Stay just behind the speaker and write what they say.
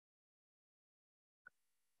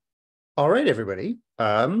All right, everybody.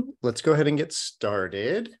 Let's go ahead and get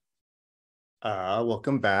started.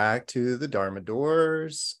 Welcome back to the Dharma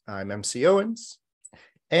Doors. I'm MC Owens,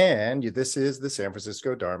 and this is the San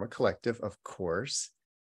Francisco Dharma Collective, of course.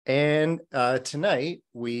 And tonight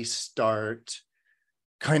we start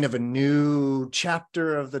kind of a new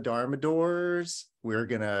chapter of the Dharma Doors. We're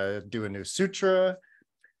going to do a new sutra.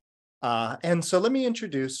 And so let me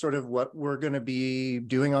introduce sort of what we're going to be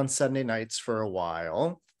doing on Sunday nights for a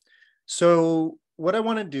while. So what I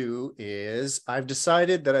want to do is I've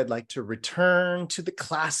decided that I'd like to return to the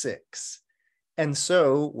classics. And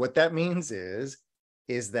so what that means is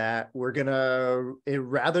that we're going to,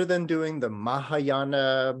 rather than doing the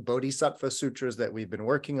Mahayana Bodhisattva Sutras that we've been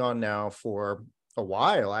working on now for a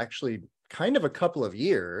while, actually kind of a couple of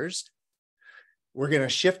years, we're going to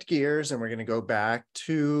shift gears and we're going to go back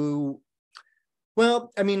to,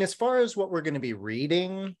 well, I mean, as far as what we're going to be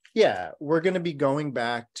reading, yeah, we're going to be going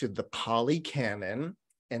back to the Pali Canon.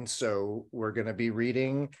 And so we're going to be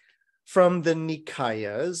reading from the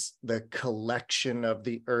Nikayas, the collection of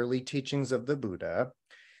the early teachings of the Buddha.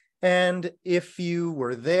 And if you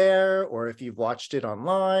were there or if you've watched it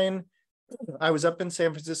online, I was up in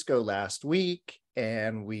San Francisco last week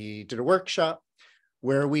and we did a workshop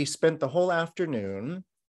where we spent the whole afternoon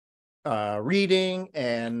reading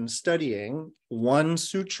and studying one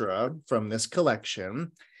sutra from this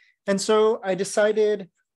collection. And so I decided,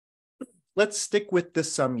 let's stick with the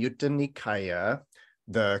Samyutta Nikāya,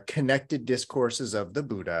 the connected discourses of the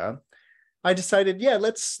Buddha. I decided, yeah,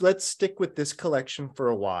 let's stick with this collection for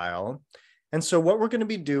a while. And so what we're going to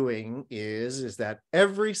be doing is that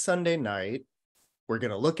every Sunday night, we're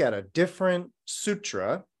going to look at a different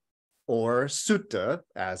sutra or sutta,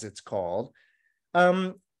 as it's called.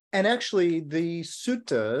 And actually, the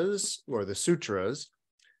suttas or the sutras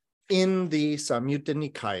in the Samyutta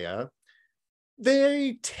Nikāya,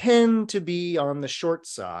 they tend to be on the short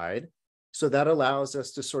side. So that allows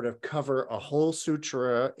us to sort of cover a whole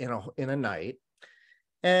sutra in a night.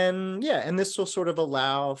 And yeah, and this will sort of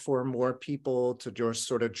allow for more people to just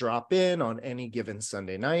sort of drop in on any given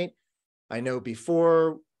Sunday night. I know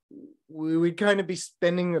before we would kind of be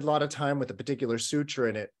spending a lot of time with a particular sutra,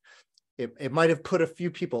 and it might have put a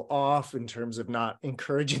few people off in terms of not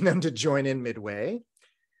encouraging them to join in midway.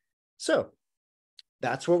 So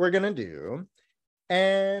that's what we're going to do.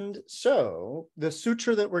 And so the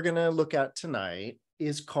sutra that we're going to look at tonight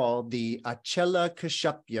is called the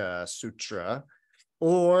Acela Sutra,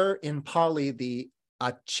 or in Pali, the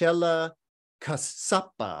Acela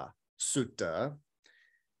Sutta.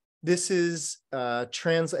 This is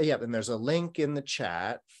and there's a link in the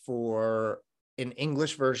chat for an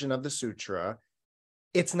English version of the sutra.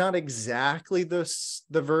 It's not exactly the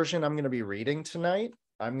version I'm going to be reading tonight.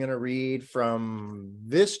 I'm going to read from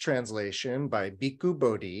this translation by Bhikkhu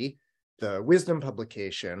Bodhi, the wisdom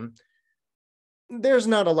publication. There's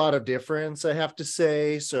not a lot of difference, I have to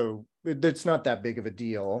say, so it's not that big of a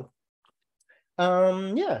deal.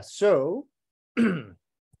 Yeah, so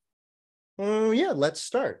yeah, let's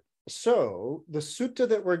start. So the sutta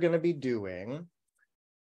that we're going to be doing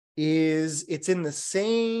it's in the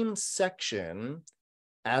same section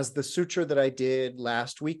as the sutra that I did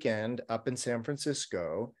last weekend up in San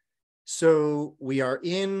Francisco. So we are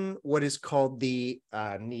in what is called the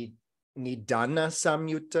Nidana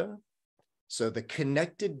Samyutta. So the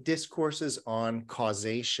connected discourses on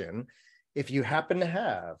causation. If you happen to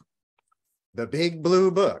have the big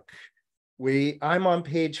blue book, I'm on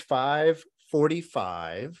page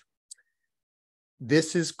 545.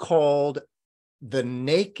 This is called the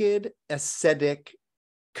naked ascetic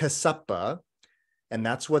kasapa, and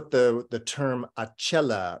that's what the term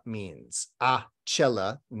acela means.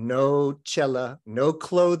 Acela, no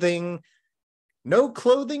clothing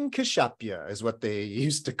kashapya is what they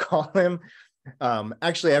used to call him.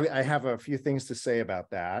 Actually, I have a few things to say about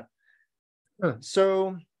that.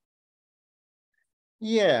 So,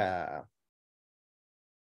 yeah.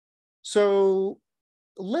 So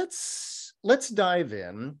let's dive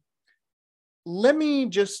in. I'm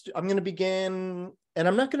going to begin, and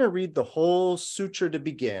I'm not going to read the whole sutra to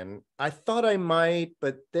begin. I thought I might,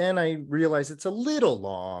 but then I realized it's a little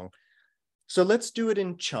long. So let's do it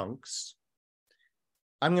in chunks.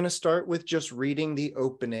 I'm going to start with just reading the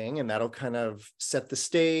opening, and that'll kind of set the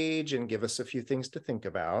stage and give us a few things to think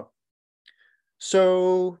about.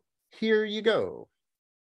 So here you go.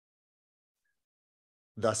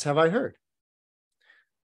 Thus have I heard.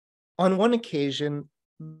 On one occasion,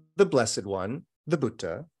 the Blessed One, the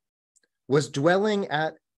Buddha, was dwelling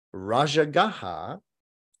at Rajagaha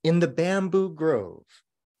in the bamboo grove,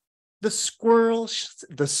 the squirrel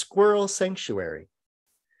sanctuary.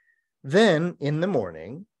 Then in the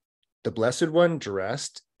morning, The Blessed One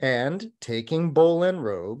dressed and, taking bowl and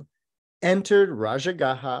robe, entered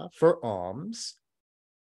Rajagaha for alms.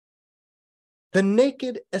 The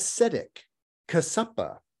naked ascetic,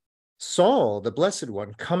 Kassapa, saw the Blessed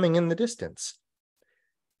One coming in the distance.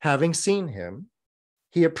 Having seen him,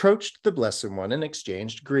 he approached the Blessed One and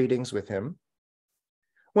exchanged greetings with him.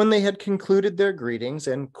 When they had concluded their greetings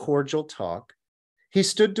and cordial talk, he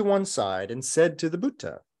stood to one side and said to the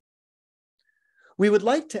Buddha, "We would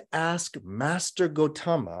like to ask Master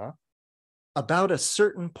Gautama about a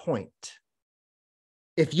certain point,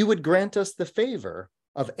 if you would grant us the favor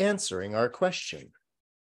of answering our question."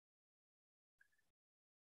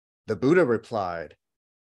 The Buddha replied,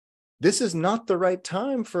 "This is not the right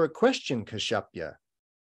time for a question, Kashyapya.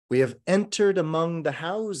 We have entered among the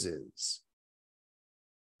houses."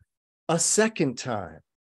 A second time,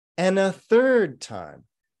 and a third time,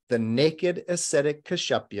 the naked ascetic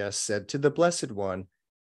Kashyapya said to the Blessed One,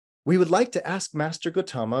 "We would like to ask Master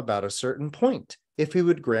Gautama about a certain point, if he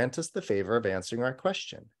would grant us the favor of answering our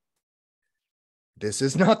question." "This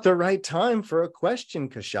is not the right time for a question,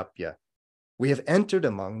 Kashyapya. We have entered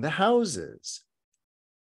among the houses."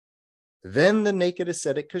 Then the naked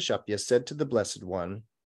ascetic Kashyapya said to the Blessed One,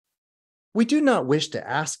 "We do not wish to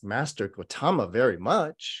ask Master Gautama very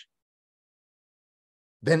much."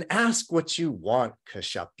 "Then ask what you want,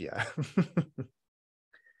 Kashyapya."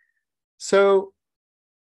 So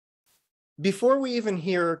before we even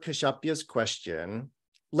hear Kashyapya's question,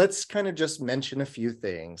 let's kind of just mention a few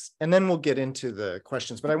things, and then we'll get into the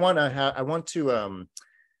questions. But I want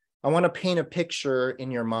to paint a picture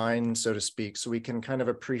in your mind, so to speak, so we can kind of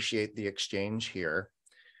appreciate the exchange here.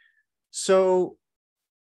 So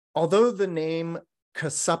although the name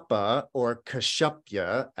Kassapa or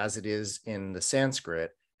Kashyapya, as it is in the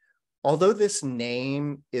Sanskrit, although this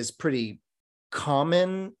name is pretty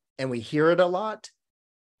common and we hear it a lot,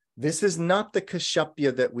 this is not the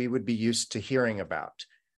Kashyapya that we would be used to hearing about.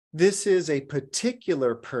 This is a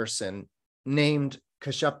particular person named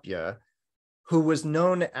Kashyapya who was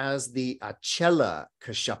known as the Acela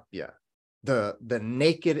Kashyapya, the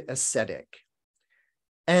naked ascetic.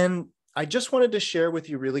 And I just wanted to share with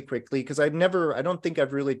you really quickly, because I don't think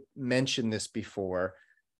I've really mentioned this before,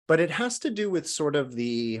 but it has to do with sort of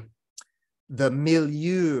the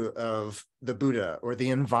milieu of the Buddha, or the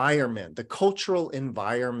environment, the cultural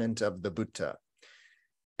environment of the Buddha.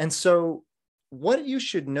 And so what you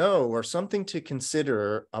should know, or something to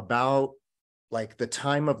consider about like the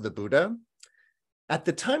time of the Buddha, at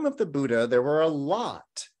the time of the Buddha, there were a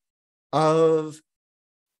lot of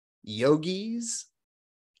yogis,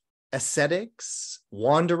 ascetics,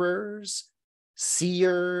 wanderers,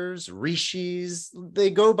 seers, rishis. They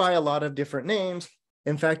go by a lot of different names.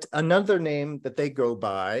 In fact, another name that they go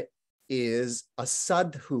by is a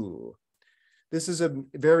sadhu. This is a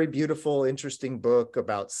very beautiful, interesting book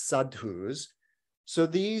about sadhus. So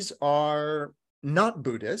these are not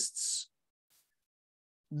Buddhists.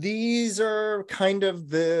 These are kind of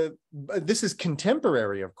this is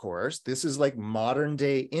contemporary, of course. This is like modern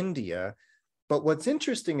day India. But what's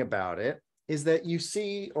interesting about it is that you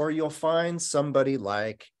see, or you'll find somebody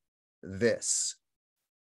like this.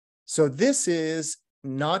 So this is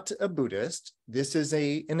not a Buddhist. This is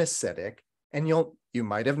an ascetic. And you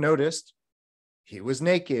might have noticed he was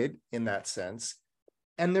naked in that sense.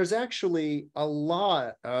 And there's actually a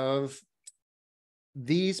lot of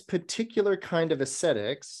these particular kind of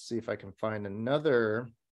ascetics. See if I can find another.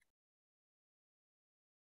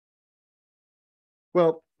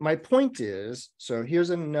 Well, my point is, so here's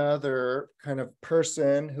another kind of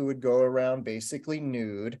person who would go around basically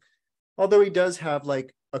nude, although he does have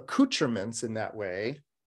like accoutrements in that way.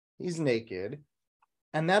 He's naked.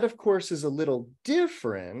 And that, of course, is a little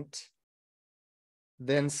different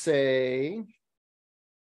than, say,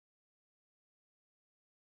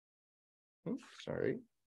 sorry.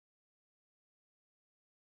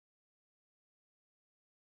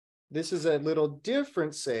 This is a little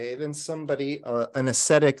different, say, than somebody, an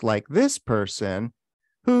ascetic like this person,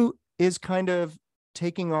 who is kind of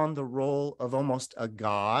taking on the role of almost a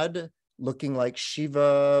god, looking like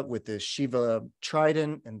Shiva with his Shiva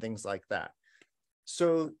trident and things like that.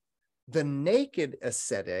 So the naked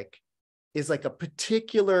ascetic is like a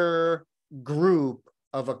particular group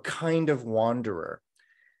of a kind of wanderer.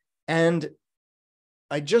 And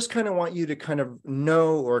I just kind of want you to kind of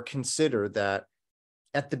know or consider that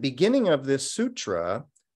at the beginning of this sutra,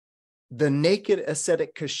 the naked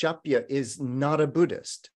ascetic Kashyapya is not a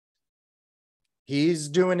Buddhist. He's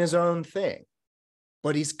doing his own thing,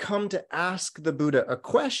 but he's come to ask the Buddha a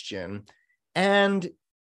question. And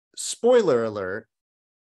spoiler alert,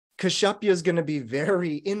 Kashyapya is going to be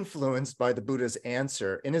very influenced by the Buddha's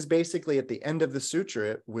answer, and is basically at the end of the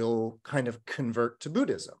sutra, it will kind of convert to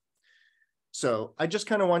Buddhism. So I just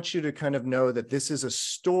kind of want you to kind of know that this is a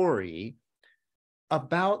story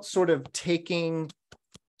about sort of taking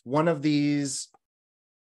one of these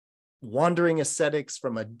wandering ascetics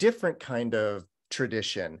from a different kind of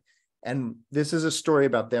tradition. And this is a story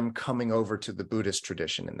about them coming over to the Buddhist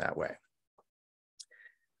tradition in that way.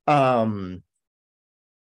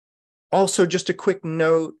 Also, just a quick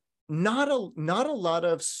note, not a lot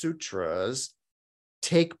of sutras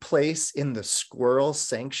take place in the squirrel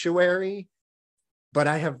sanctuary, but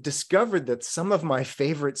I have discovered that some of my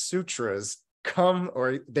favorite sutras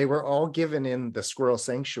they were all given in the squirrel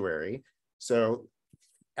sanctuary. So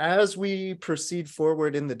as we proceed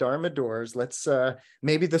forward in the Dharma doors, let's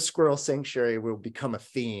maybe the squirrel sanctuary will become a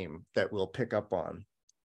theme that we'll pick up on.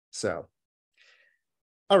 So,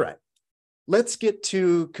 all right. Let's get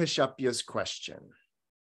to Kashyapya's question.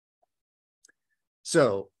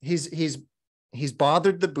 So he's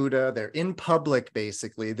bothered the Buddha. They're in public,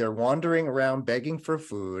 basically. They're wandering around begging for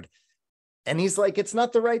food. And he's like, it's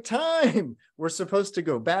not the right time. We're supposed to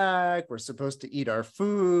go back. We're supposed to eat our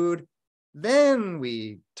food. Then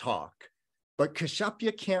we talk. But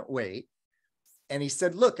Kashyapya can't wait. And he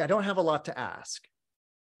said, look, I don't have a lot to ask.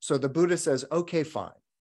 So the Buddha says, okay, fine.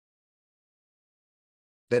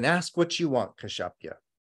 Then ask what you want, Kashyapya.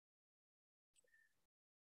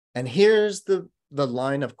 And here's the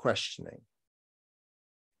line of questioning.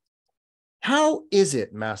 How is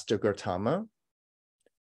it, Master Gautama?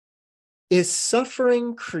 Is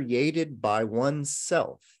suffering created by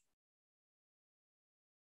oneself?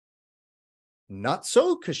 Not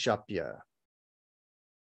so, Kashyapya,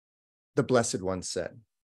 the Blessed One said.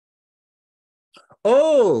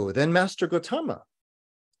 Oh, then Master Gautama,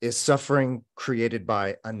 is suffering created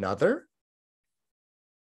by another?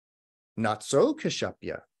 Not so,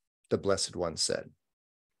 Kashyapya, the Blessed One said.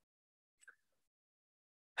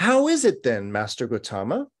 How is it then, Master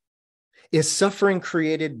Gautama? Is suffering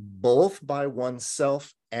created both by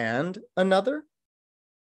oneself and another?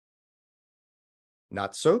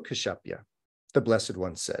 Not so, Kashyapya, the Blessed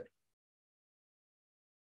One said.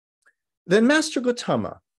 Then, Master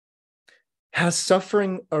Gautama, has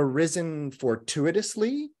suffering arisen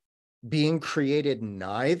fortuitously, being created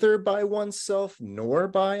neither by oneself nor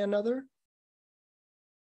by another?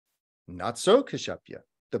 Not so, Kashyapya,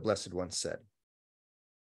 the Blessed One said.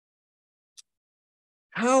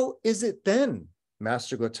 How is it then,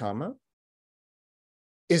 Master Gautama?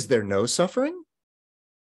 Is there no suffering?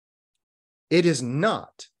 It is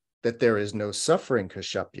not that there is no suffering,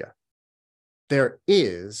 Kashyapya. There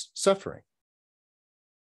is suffering.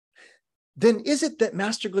 Then is it that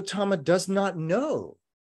Master Gautama does not know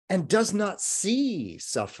and does not see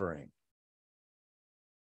suffering?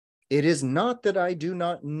 It is not that I do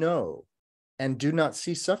not know and do not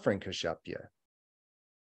see suffering, Kashyapya.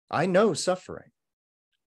 I know suffering.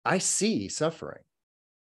 I see suffering.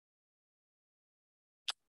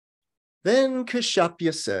 Then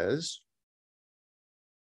Kashyapya says,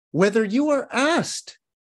 whether you are asked,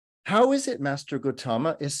 how is it, Master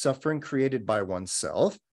Gautama, is suffering created by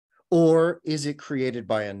oneself? Or is it created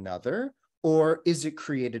by another? Or is it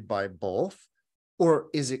created by both? Or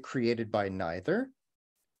is it created by neither?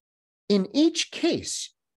 In each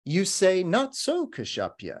case, you say, not so,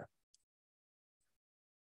 Kashyapya.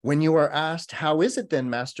 When you are asked, how is it then,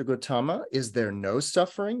 Master Gautama, is there no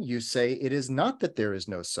suffering? You say, it is not that there is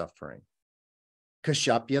no suffering.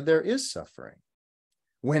 Kashyapya, there is suffering.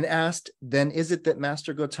 When asked, then is it that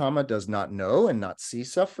Master Gautama does not know and not see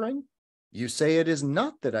suffering? You say, it is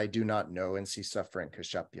not that I do not know and see suffering,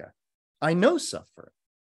 Kashyapya. I know suffering.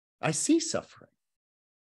 I see suffering.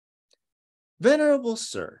 Venerable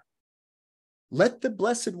Sir, let the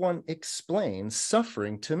Blessed One explain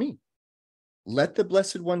suffering to me. Let the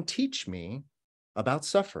Blessed One teach me about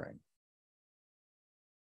suffering.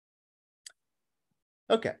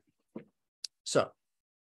 Okay, so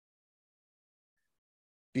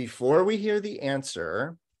before we hear the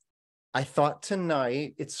answer, I thought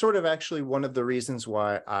tonight, it's sort of actually one of the reasons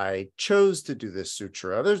why I chose to do this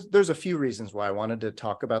sutra. There's a few reasons why I wanted to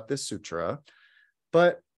talk about this sutra,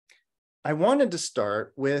 but I wanted to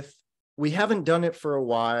start with, we haven't done it for a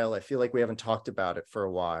while. I feel like we haven't talked about it for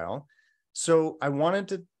a while. So I wanted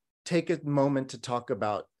to take a moment to talk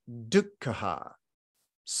about dukkha,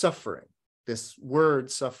 suffering, this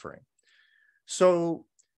word suffering. So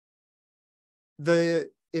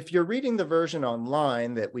if you're reading the version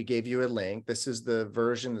online that we gave you a link, this is the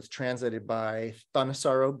version that's translated by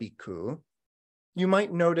Thanissaro Bhikkhu. You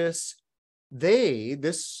might notice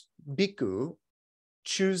this bhikkhu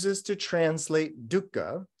chooses to translate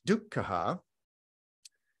dukkha,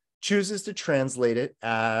 chooses to translate it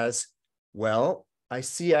as, well, I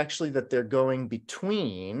see actually that they're going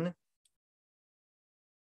between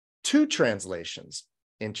two translations.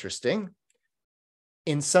 Interesting.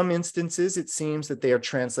 In some instances, it seems that they are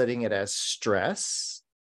translating it as stress.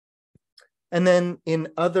 And then in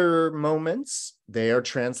other moments, they are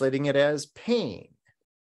translating it as pain.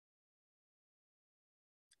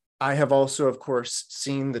 I have also, of course,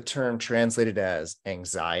 seen the term translated as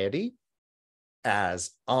anxiety,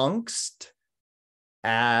 as angst,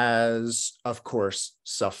 as, of course,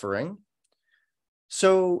 suffering.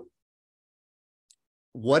 So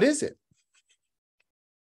what is it?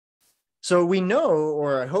 So we know,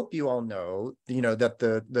 or I hope you all know, that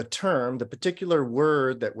the term, the particular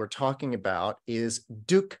word that we're talking about is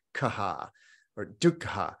dukkha, or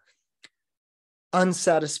dukkha.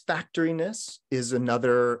 Unsatisfactoriness is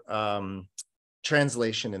another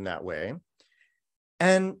translation in that way.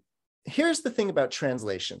 And here's the thing about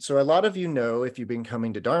translation. So a lot of you know, if you've been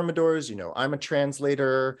coming to Dharma Doors, you know, I'm a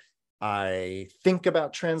translator. I think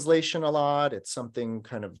about translation a lot. It's something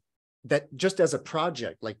kind of that just as a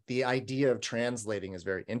project, like the idea of translating is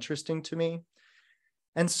very interesting to me.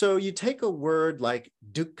 And so you take a word like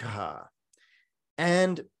dukkha,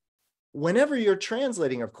 and whenever you're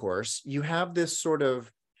translating, of course, you have this sort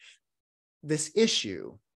of, this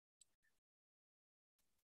issue.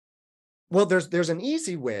 Well, there's an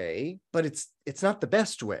easy way, but it's not the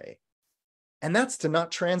best way. And that's to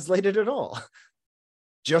not translate it at all,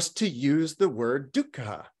 just to use the word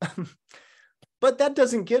dukkha. But that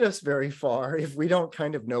doesn't get us very far if we don't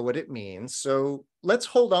kind of know what it means. So let's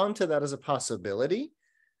hold on to that as a possibility.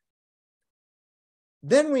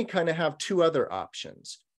 Then we kind of have two other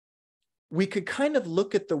options. We could kind of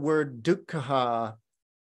look at the word dukkha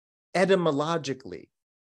etymologically,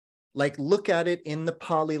 like look at it in the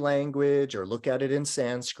Pali language or look at it in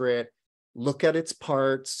Sanskrit, look at its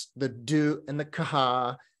parts, the du and the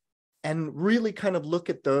kaha, and really kind of look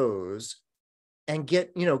at those and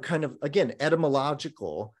get, kind of, again,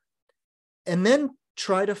 etymological, and then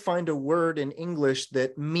try to find a word in English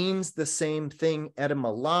that means the same thing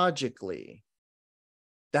etymologically.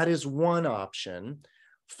 That is one option.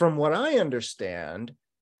 From what I understand,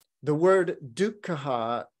 the word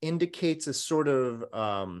dukkha indicates a sort of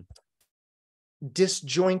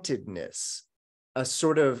disjointedness, a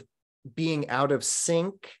sort of being out of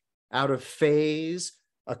sync, out of phase,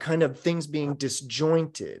 a kind of things being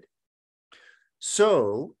disjointed.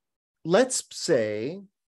 So let's say,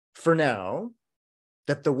 for now,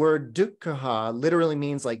 that the word dukkha literally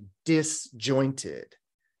means like disjointed.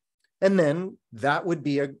 And then that would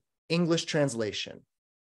be an English translation,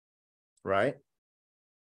 right?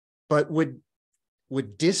 But would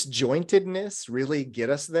disjointedness really get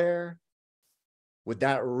us there? Would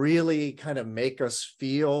that really kind of make us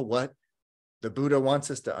feel what the Buddha wants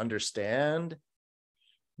us to understand?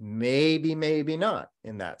 Maybe, maybe not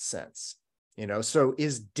in that sense. So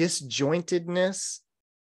is disjointedness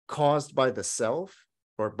caused by the self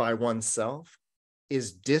or by oneself?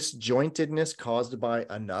 Is disjointedness caused by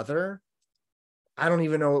another? I don't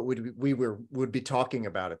even know what we would be talking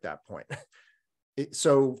about at that point.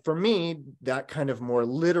 So for me, that kind of more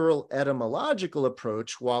literal etymological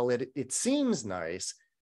approach, while it seems nice,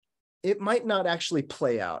 it might not actually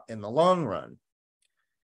play out in the long run.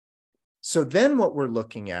 So then what we're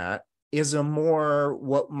looking at is a more,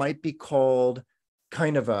 what might be called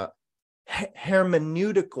kind of a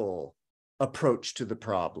hermeneutical approach to the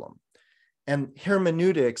problem. And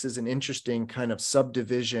hermeneutics is an interesting kind of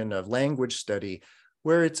subdivision of language study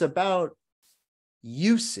where it's about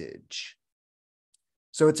usage.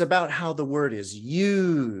 So it's about how the word is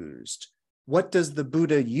used. What does the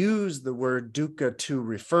Buddha use the word dukkha to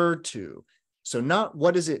refer to? So not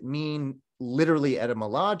what does it mean literally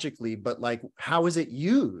etymologically, but like, how is it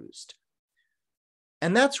used?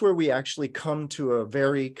 And that's where we actually come to a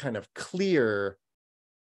very kind of clear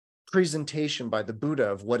presentation by the Buddha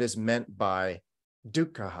of what is meant by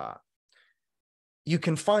dukkha. You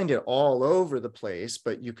can find it all over the place,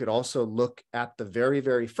 but you could also look at the very,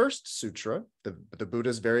 very first sutra, the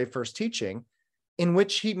Buddha's very first teaching, in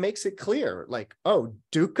which he makes it clear, like, oh,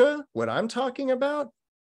 dukkha, what I'm talking about?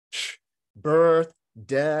 Birth,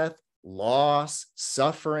 death, loss,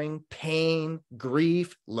 suffering, pain,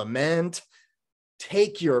 grief, lament.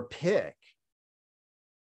 Take your pick.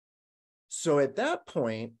 So at that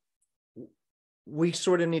point, we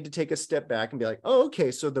sort of need to take a step back and be like, oh,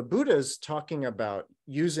 okay, so the Buddha is talking about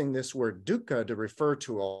using this word dukkha to refer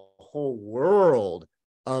to a whole world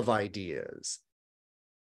of ideas.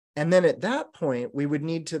 And then at that point, we would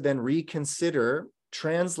need to then reconsider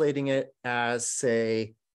translating it as,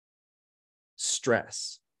 say,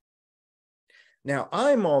 stress. Now,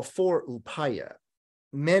 I'm all for upaya.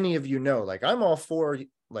 Many of you know, like, I'm all for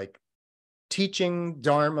like teaching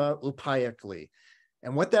Dharma upayically.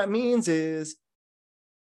 And what that means is,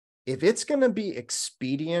 if it's going to be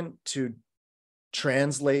expedient to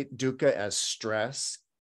translate dukkha as stress,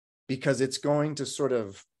 because it's going to sort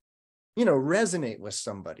of, resonate with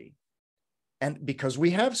somebody, and because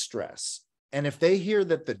we have stress, and if they hear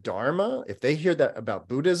that the Dharma, if they hear that about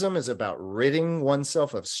Buddhism is about ridding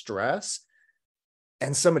oneself of stress,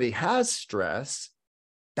 and somebody has stress,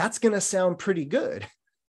 that's going to sound pretty good.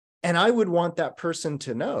 And I would want that person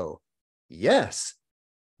to know, yes,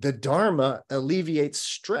 the Dharma alleviates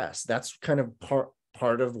stress. That's kind of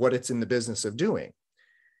part of what it's in the business of doing.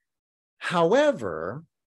 However,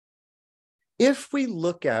 if we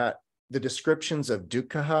look at the descriptions of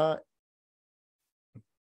dukkha,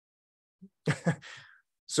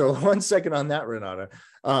 so 1 second on that, Renata.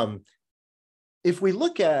 If we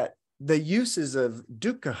look at the uses of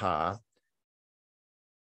dukkha,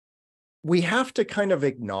 we have to kind of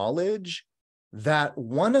acknowledge that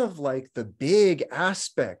one of like the big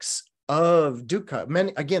aspects of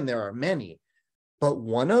dukkha, again, there are many, but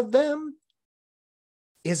one of them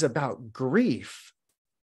is about grief.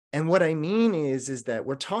 And what I mean is that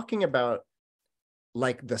we're talking about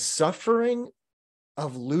like the suffering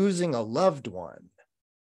of losing a loved one.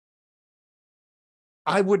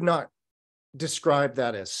 I would not describe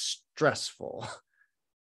that as stressful.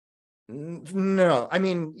 No, I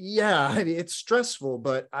mean, yeah, it's stressful,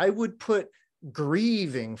 but I would put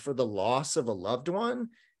grieving for the loss of a loved one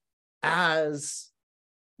as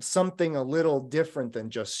something a little different than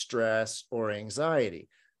just stress or anxiety.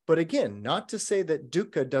 But again, not to say that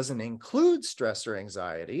dukkha doesn't include stress or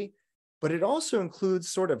anxiety, but it also includes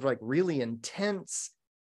sort of like really intense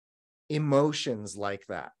emotions like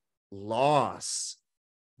that. Loss,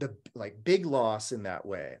 the like big loss in that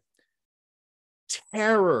way.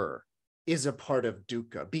 Terror is a part of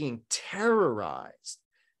dukkha, being terrorized,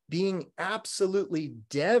 being absolutely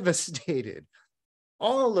devastated.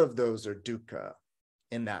 All of those are dukkha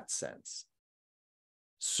in that sense.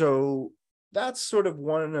 So that's sort of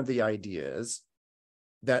one of the ideas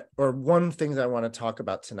that, or one thing that I want to talk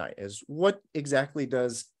about tonight is what exactly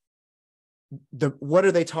what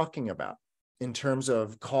are they talking about in terms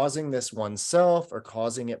of causing this oneself or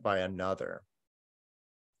causing it by another?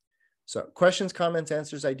 So questions, comments,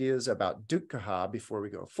 answers, ideas about dukkha before we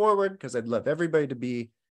go forward, because I'd love everybody to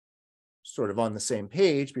be sort of on the same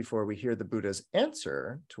page before we hear the Buddha's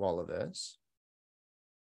answer to all of this.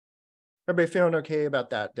 Everybody feeling okay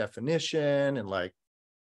about that definition? And like,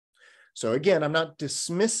 so again, I'm not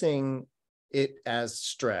dismissing it as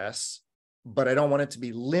stress, but I don't want it to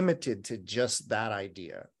be limited to just that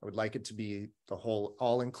idea. I would like it to be the whole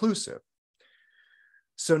all-inclusive.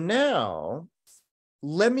 So now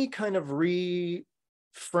let me kind of not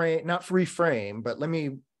reframe, but let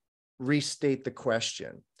me restate the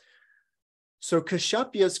question. So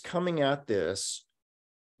Kashyapya is coming at this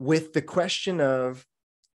with the question of,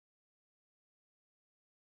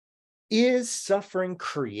 is suffering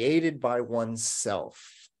created by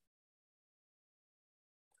oneself?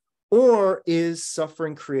 Or is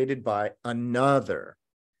suffering created by another?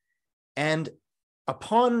 And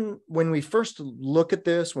when we first look at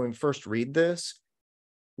this, when we first read this,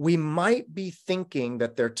 we might be thinking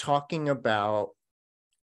that they're talking about,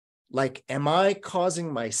 like, am I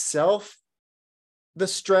causing myself the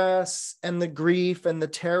stress and the grief and the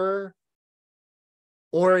terror?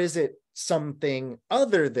 Or is it something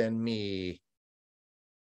other than me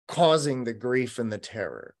causing the grief and the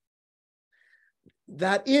terror?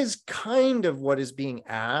 That is kind of what is being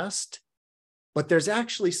asked, but there's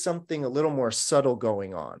actually something a little more subtle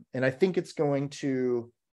going on. And I think it's going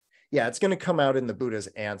to come out in the Buddha's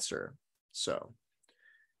answer. So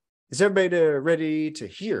is everybody ready to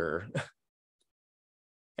hear?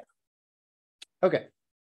 Yeah. Okay.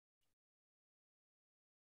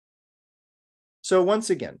 So once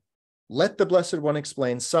again, let the Blessed One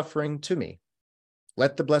explain suffering to me.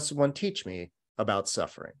 Let the Blessed One teach me about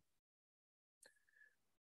suffering.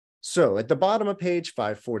 So at the bottom of page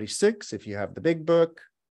 546, if you have the big book,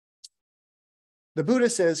 the Buddha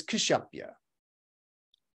says, Kashyapya,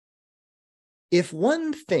 if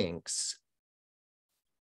one thinks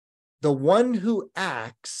the one who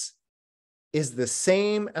acts is the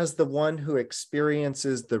same as the one who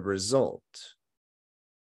experiences the result,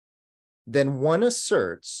 then one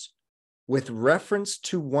asserts, with reference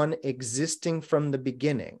to one existing from the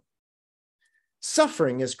beginning,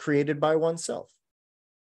 suffering is created by oneself.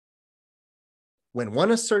 When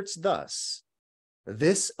one asserts thus,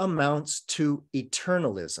 This amounts to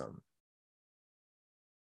eternalism.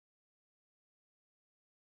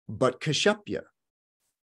 But Kashyapya,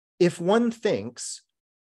 if one thinks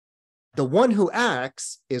the one who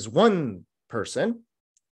acts is one person,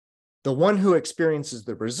 the one who experiences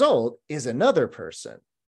the result is another person,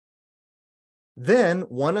 then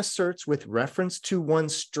one asserts with reference to one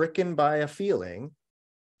stricken by a feeling,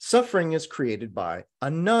 suffering is created by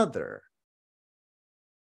another.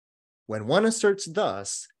 When one asserts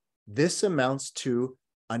thus, this amounts to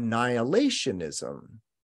annihilationism.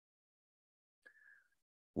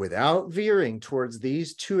 Without veering towards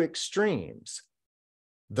these two extremes,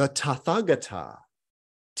 the Tathagata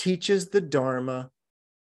teaches the Dharma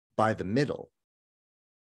by the middle.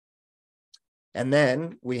 And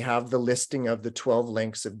then we have the listing of the 12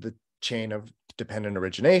 links of the chain of dependent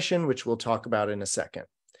origination, which we'll talk about in a second.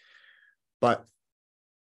 But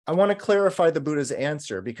I want to clarify the Buddha's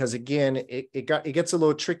answer because, again, it gets a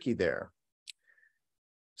little tricky there.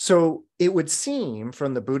 So it would seem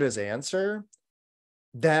from the Buddha's answer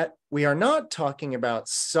that we are not talking about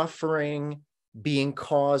suffering being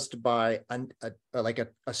caused by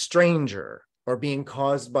a stranger or being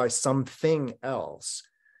caused by something else.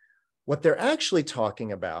 What they're actually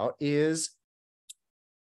talking about is,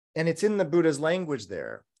 and it's in the Buddha's language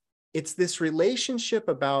there, it's this relationship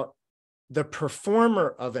about the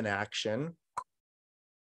performer of an action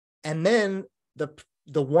and then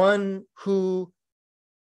the one who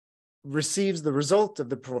receives the result of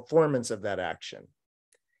the performance of that action.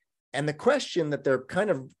 And the question that they're kind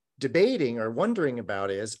of debating or wondering about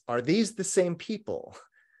is, are these the same people?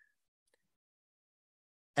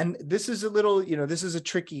 And this is a little, this is a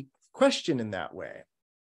tricky question in that way.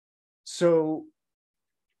 So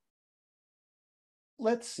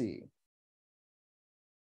let's see.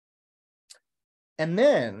 And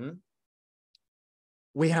then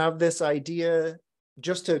we have this idea,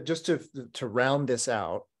 just to round this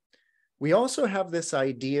out, we also have this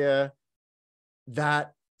idea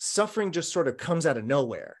that suffering just sort of comes out of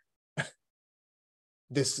nowhere.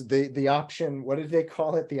 The option, what did they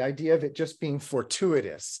call it? The idea of it just being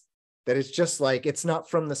fortuitous, that it's just like, it's not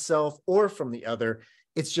from the self or from the other,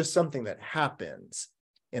 it's just something that happens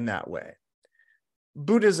in that way.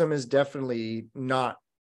 Buddhism is definitely not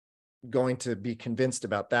going to be convinced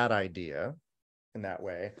about that idea in that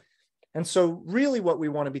way. And so really what we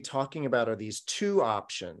want to be talking about are these two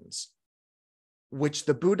options, which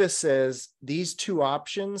the Buddha says these two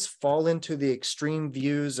options fall into the extreme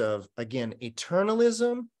views of, again,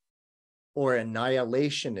 eternalism or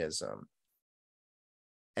annihilationism.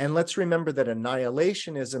 And let's remember that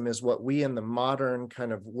annihilationism is what we in the modern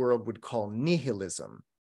kind of world would call nihilism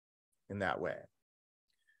in that way.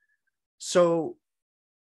 So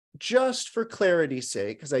just for clarity's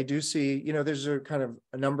sake, because I do see, there's a kind of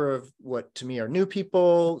a number of what to me are new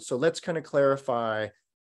people. So let's kind of clarify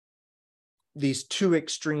these two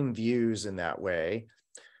extreme views in that way.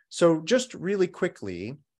 So just really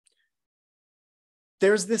quickly,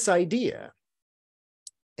 there's this idea.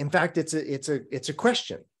 In fact, it's a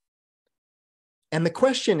question. And the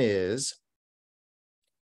question is,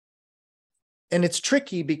 and it's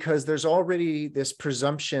tricky because there's already this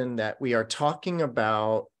presumption that we are talking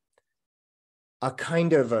about a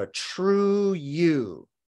kind of a true you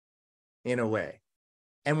in a way.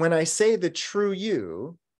 And when I say the true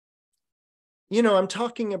you, I'm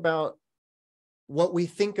talking about what we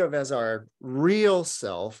think of as our real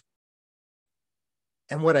self.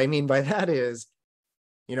 And what I mean by that is,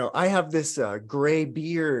 I have this gray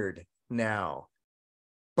beard now,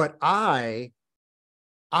 but I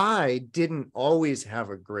didn't always have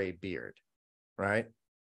a gray beard, right?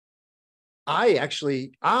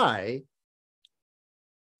 I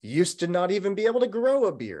used to not even be able to grow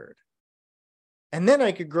a beard. And then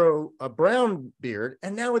I could grow a brown beard,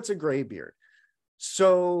 and now it's a gray beard.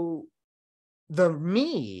 So the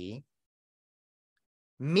me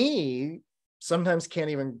sometimes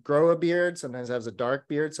can't even grow a beard, sometimes has a dark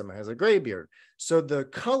beard, sometimes has a gray beard. So the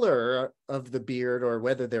color of the beard, or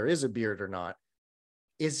whether there is a beard or not,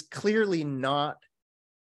 is clearly not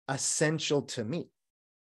essential to me,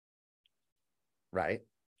 right?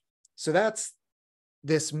 So that's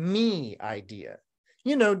this me idea.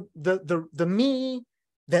 The me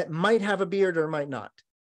that might have a beard or might not.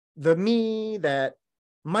 The me that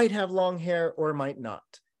might have long hair or might not.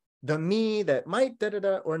 The me that might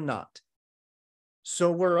da-da-da or not.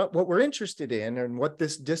 So what we're interested in, and what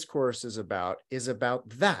this discourse is about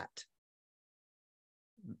that.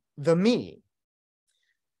 The me.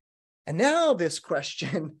 And now this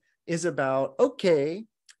question is about, okay,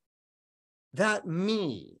 that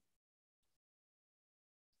me.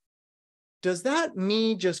 does that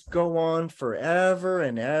me just go on forever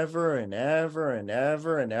and ever and ever and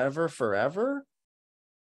ever and ever forever?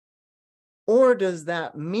 Or does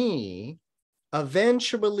that me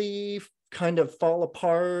eventually kind of fall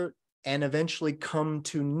apart and eventually come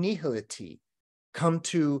to nihility, come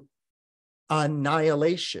to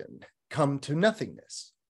annihilation, come to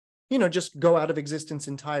nothingness? You know, just go out of existence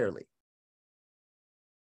entirely.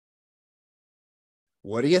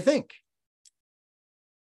 What do you think?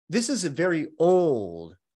 This is a very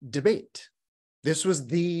old debate. This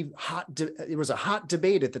was it was a hot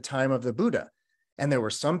debate at the time of the Buddha. And there were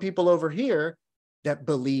some people over here that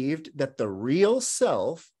believed that the real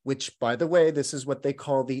self, which, by the way, this is what they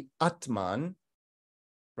call the Atman,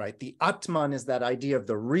 right? The Atman is that idea of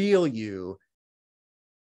the real you,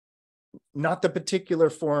 not the particular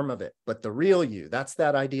form of it, but the real you. That's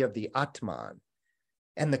that idea of the Atman.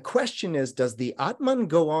 And the question is, does the Atman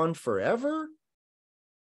go on forever?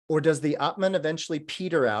 Or does the Atman eventually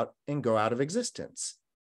peter out and go out of existence?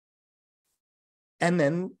 And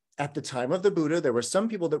then at the time of the Buddha, there were some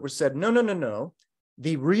people that were said, no, no, no, no.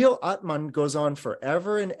 The real Atman goes on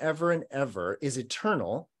forever and ever and ever, is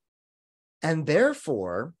eternal. And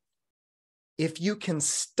therefore, if you can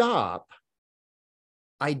stop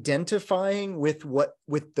identifying with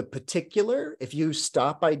the particular, if you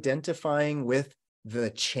stop identifying with the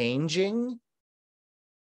changing,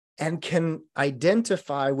 and can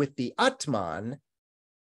identify with the Atman,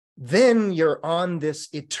 then you're on this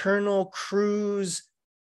eternal cruise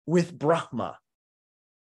with Brahma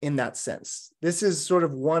in that sense. This is sort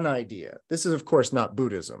of one idea. This is, of course, not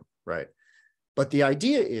Buddhism, right? But the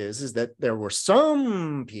idea is that there were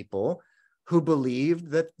some people who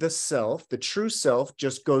believed that the self, the true self,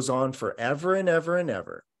 just goes on forever and ever and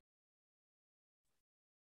ever.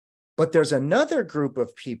 But there's another group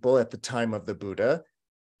of people at the time of the Buddha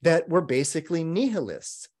that were basically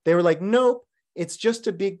nihilists. They were like, nope, it's just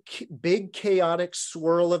a big chaotic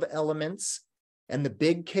swirl of elements. And the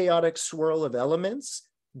big chaotic swirl of elements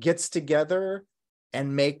gets together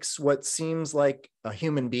and makes what seems like a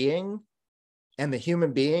human being. And the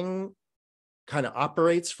human being kind of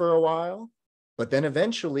operates for a while, but then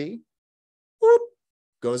eventually, whoop,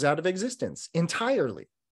 goes out of existence entirely.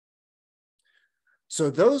 So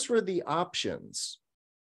those were the options.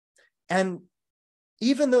 And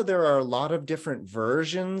even though there are a lot of different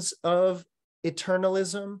versions of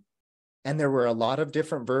eternalism, and there were a lot of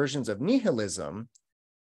different versions of nihilism,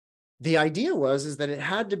 the idea is that it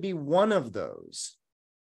had to be one of those.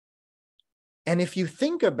 And if you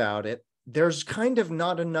think about it, there's kind of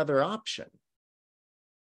not another option.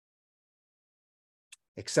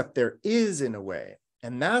 Except there is, in a way.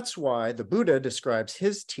 And that's why the Buddha describes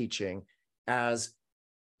his teaching as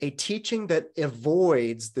a teaching that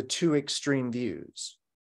avoids the two extreme views.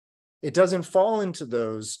 It doesn't fall into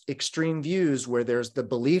those extreme views where there's the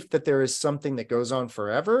belief that there is something that goes on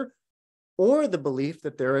forever, or the belief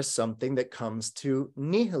that there is something that comes to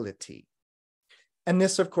nihility. And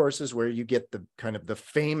this, of course, is where you get the kind of the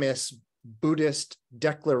famous Buddhist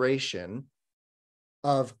declaration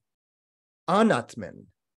of anatman.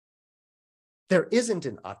 There isn't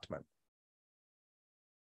an Atman.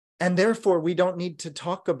 And therefore, we don't need to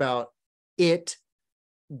talk about it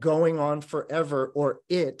going on forever or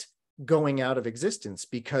it going out of existence,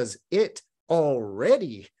 because it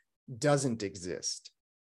already doesn't exist.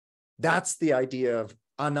 That's the idea of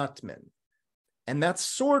anatman. And that's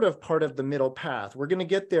sort of part of the middle path. We're going to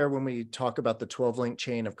get there when we talk about the 12-link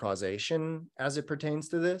chain of causation as it pertains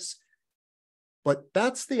to this. But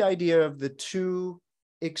that's the idea of the two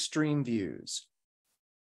extreme views.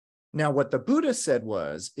 Now, what the Buddha said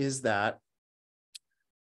is that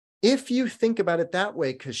if you think about it that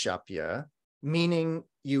way, Kashyapya, meaning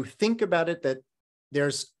you think about it that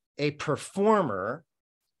there's a performer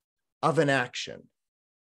of an action.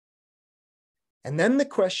 And then the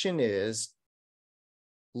question is,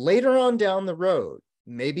 later on down the road,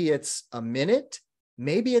 maybe it's a minute,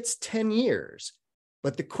 maybe it's 10 years.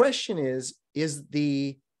 But the question is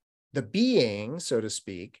the being, so to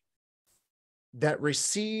speak, that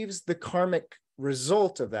receives the karmic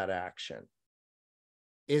result of that action,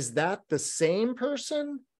 is that the same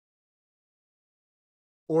person?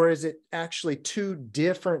 Or is it actually two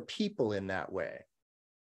different people in that way?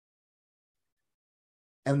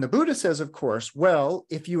 And the Buddha says, of course, well,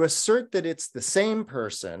 if you assert that it's the same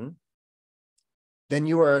person, then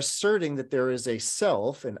you are asserting that there is a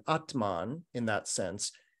self, an Atman in that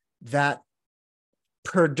sense, that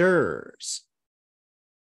perdures.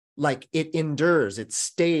 Like it endures, it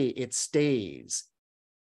stays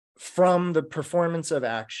from the performance of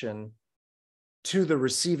action to the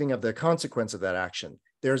receiving of the consequence of that action.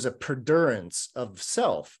 There's a perdurance of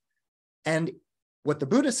self. And what the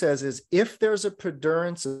Buddha says is, if there's a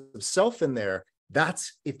perdurance of self in there,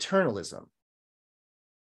 that's eternalism.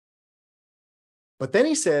 But then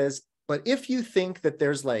he says, but if you think that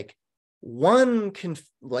there's like one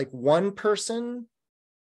person,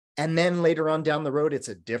 and then later on down the road, it's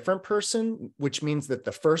a different person, which means that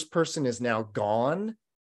the first person is now gone.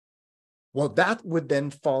 Well, that would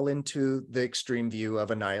then fall into the extreme view of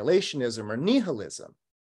annihilationism or nihilism.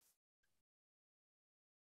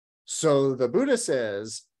 So the Buddha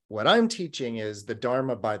says, what I'm teaching is the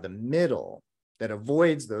Dharma by the middle that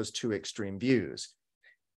avoids those two extreme views.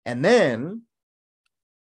 And then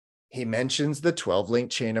he mentions the 12-link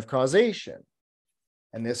chain of causation.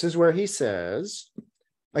 And this is where he says,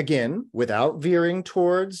 again, without veering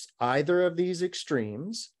towards either of these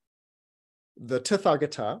extremes, the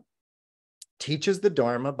Tathagata teaches the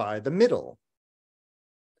Dharma by the middle,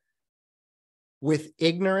 with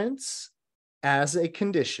ignorance as a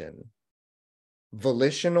condition.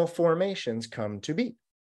 Volitional formations come to be.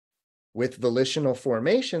 With volitional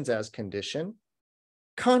formations as condition,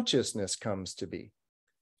 consciousness comes to be.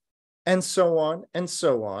 And so on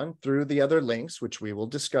through the other links, which we will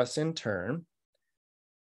discuss in turn.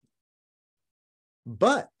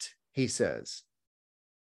 But, he says,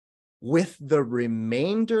 with the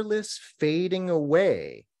remainderless fading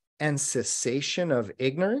away and cessation of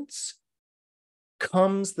ignorance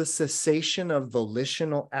comes the cessation of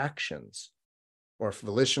volitional actions or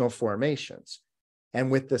volitional formations. And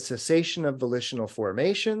with the cessation of volitional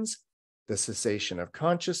formations, the cessation of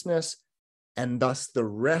consciousness, and thus the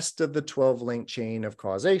rest of the 12-link chain of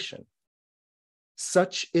causation.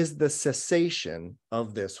 Such is the cessation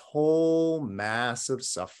of this whole mass of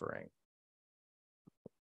suffering.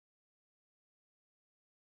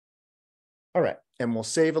 All right, and we'll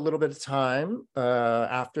save a little bit of time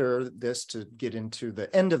after this to get into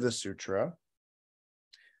the end of the sutra.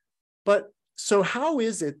 But so how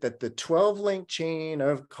is it that the 12-link chain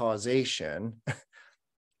of causation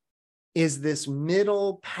is this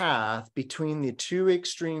middle path between the two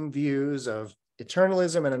extreme views of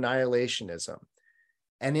eternalism and annihilationism?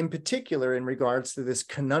 And in particular, in regards to this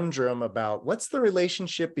conundrum about what's the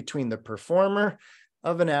relationship between the performer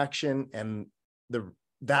of an action and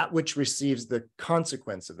that which receives the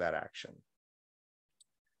consequence of that action.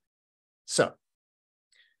 So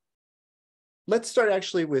let's start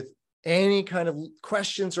actually with any kind of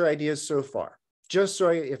questions or ideas so far. Just so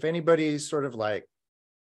if anybody's sort of like,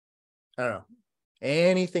 I don't know,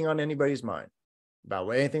 anything on anybody's mind about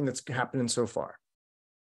anything that's happening so far.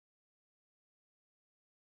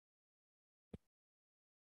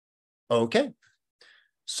 Okay,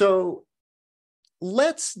 so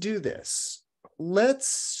let's do this.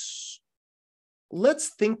 Let's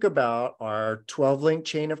think about our 12-link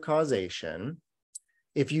chain of causation.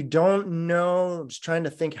 If you don't know, I'm just trying to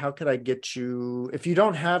think, how could I get you? If you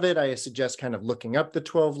don't have it, I suggest kind of looking up the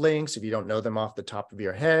 12 links if you don't know them off the top of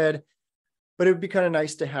your head. But it would be kind of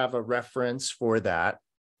nice to have a reference for that.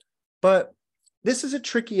 But this is a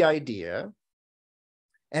tricky idea.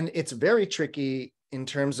 And it's very tricky in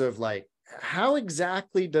terms of like, how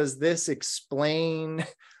exactly does this explain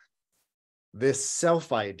this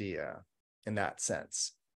self idea in that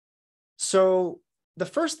sense? So the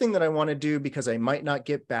first thing that I want to do, because I might not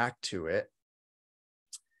get back to it,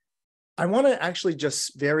 I want to actually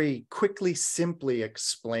just very quickly, simply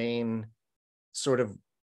explain sort of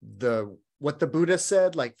what the Buddha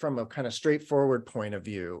said, like from a kind of straightforward point of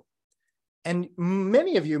view. And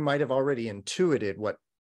many of you might have already intuited what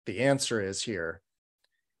the answer is here.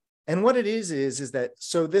 And what it is that,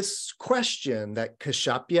 so this question that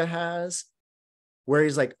Kashyapa has, where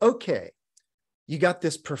he's like, okay, you got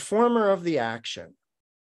this performer of the action,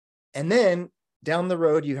 and then down the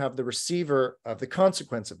road, you have the receiver of the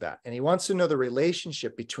consequence of that. And he wants to know the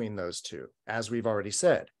relationship between those two, as we've already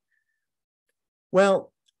said.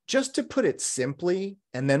 Well, just to put it simply,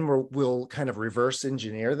 and then we'll kind of reverse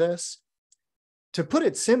engineer this. To put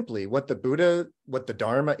it simply, what the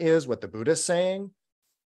Dharma is, what the Buddha is saying,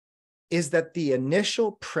 is that the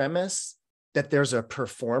initial premise that there's a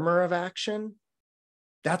performer of action,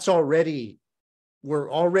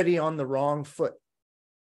 we're already on the wrong foot.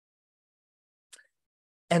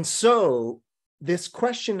 And so this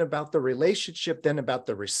question about the relationship then about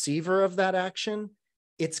the receiver of that action,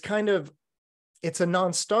 it's a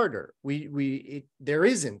non-starter. There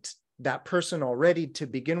isn't that person already to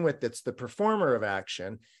begin with that's the performer of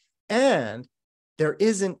action, and there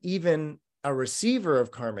isn't even a receiver of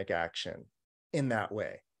karmic action in that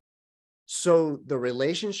way. So the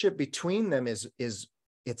relationship between them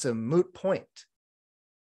it's a moot point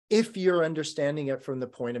if you're understanding it from the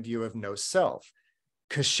point of view of no self.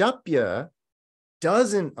 Kashyapa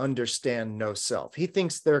doesn't understand no self. He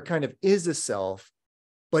thinks there kind of is a self,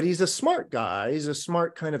 but he's a smart guy. He's a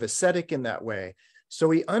smart kind of ascetic in that way. So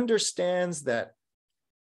he understands that,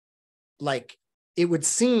 like, it would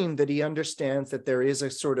seem that he understands that there is a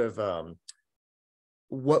sort of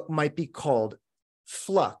what might be called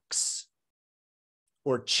flux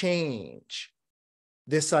or change.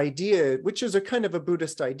 This idea, which is a kind of a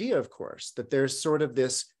Buddhist idea, of course, that there's sort of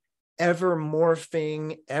this ever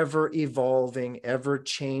morphing, ever evolving, ever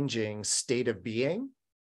changing state of being.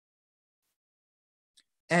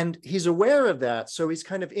 And he's aware of that. So he's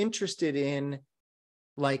kind of interested in,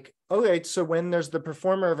 like, okay, so when there's the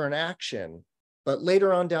performer of an action, but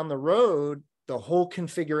later on down the road, the whole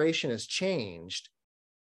configuration has changed.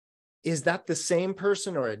 Is that the same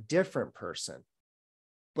person or a different person?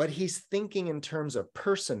 But he's thinking in terms of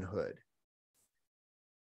personhood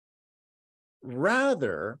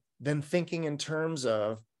rather than thinking in terms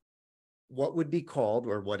of what would be called,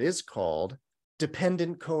 or what is called,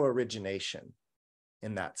 dependent co-origination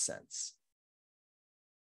in that sense.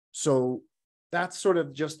 So that's sort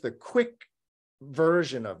of just the quick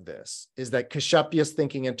version of this, is that Kashyapya is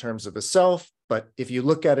thinking in terms of a self, but if you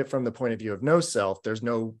look at it from the point of view of no self, there's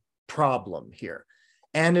no problem here.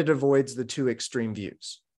 And it avoids the two extreme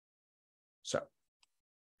views. So,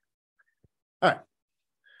 all right.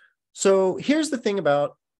 So here's the thing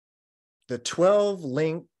about the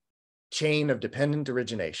 12-link chain of dependent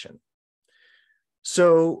origination.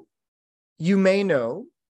 So you may know,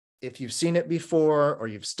 if you've seen it before or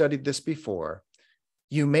you've studied this before,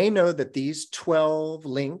 you may know that these 12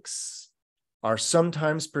 links are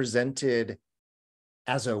sometimes presented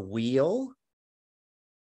as a wheel.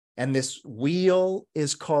 And this wheel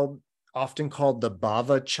is often called the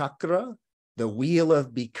bhava chakra, the wheel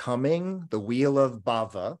of becoming, the wheel of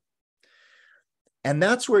bhava. And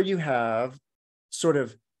that's where you have sort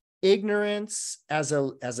of ignorance as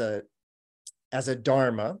a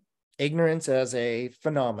dharma, ignorance as a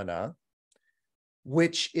phenomena,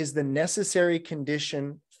 which is the necessary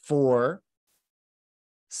condition for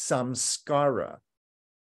samskara.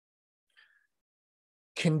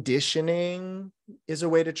 Conditioning is a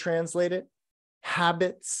way to translate it.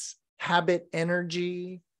 Habits, habit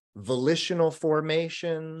energy, volitional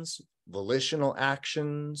formations, volitional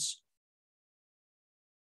actions.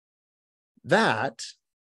 That,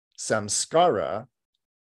 samskara,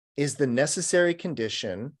 is the necessary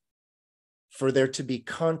condition for there to be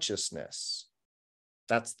consciousness.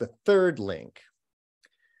 That's the third link.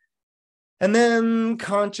 And then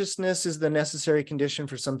consciousness is the necessary condition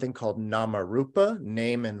for something called namarupa,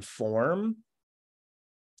 name and form.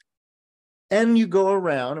 And you go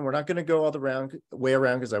around, and we're not going to go all the way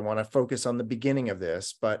around because I want to focus on the beginning of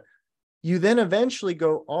this, but you then eventually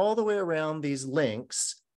go all the way around these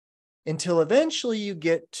links until eventually you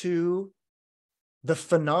get to the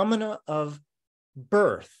phenomena of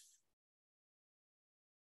birth.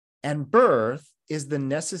 And birth is the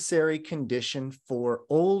necessary condition for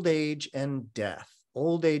old age and death,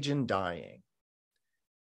 old age and dying.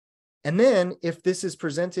 And then if this is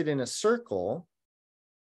presented in a circle,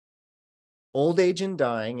 old age and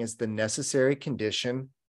dying is the necessary condition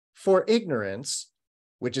for ignorance,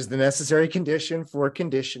 which is the necessary condition for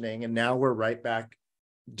conditioning. And now we're right back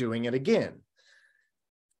doing it again.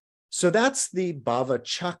 So that's the bhava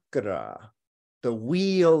chakra, the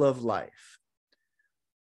wheel of life.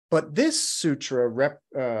 But this sutra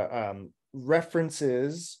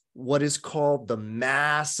references what is called the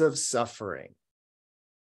mass of suffering.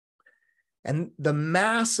 And the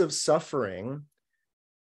mass of suffering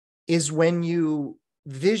is when you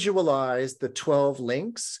visualize the 12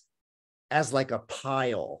 links as like a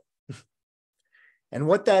pile. And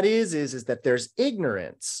what that is that there's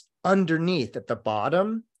ignorance underneath at the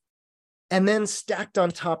bottom, and then stacked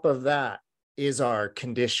on top of that is our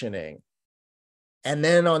conditioning. And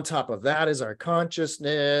then on top of that is our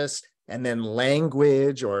consciousness, and then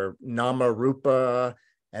language or namarupa.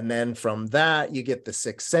 And then from that, you get the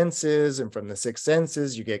six senses. And from the six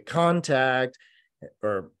senses, you get contact.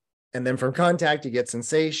 And then from contact, you get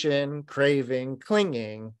sensation, craving,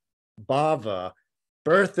 clinging, bhava,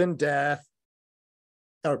 birth and death,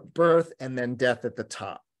 or birth and then death at the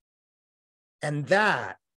top. And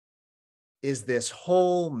that is this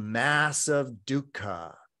whole mass of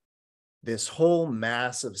dukkha, this whole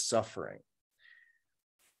mass of suffering.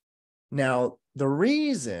 Now, the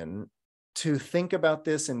reason to think about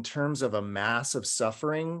this in terms of a mass of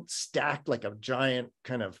suffering stacked like a giant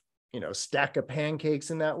kind of, stack of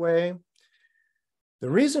pancakes in that way, the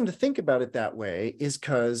reason to think about it that way is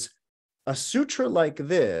because a sutra like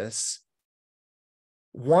this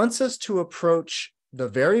wants us to approach the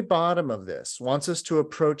very bottom of this, wants us to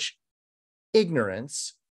approach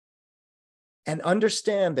ignorance, and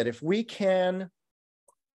understand that if we can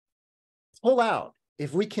pull out,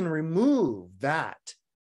 if we can remove that,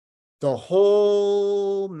 the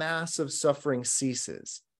whole mass of suffering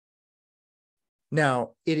ceases.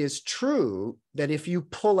 Now, it is true that if you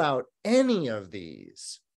pull out any of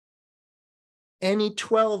these, any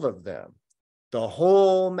 12 of them, the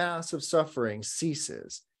whole mass of suffering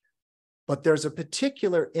ceases. But there's a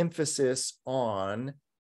particular emphasis on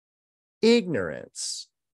ignorance,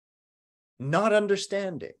 not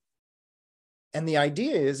understanding. And the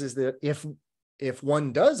idea is that if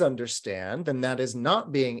one does understand, then that is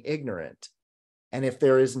not being ignorant. And if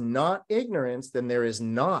there is not ignorance, then there is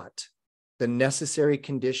not the necessary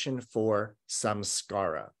condition for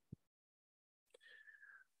samskara.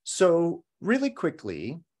 So really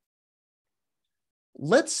quickly,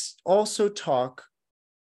 let's also talk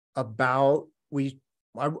about,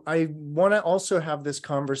 I want to also have this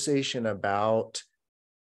conversation about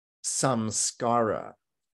samskara.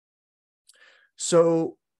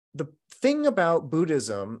 So the thing about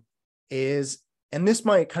Buddhism is, and this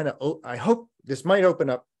might kind of, I hope this might open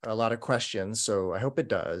up a lot of questions, so I hope it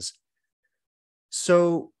does.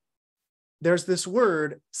 So there's this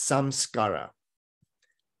word samskara.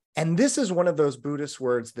 And this is one of those Buddhist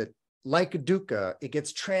words that, like dukkha, it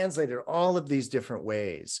gets translated all of these different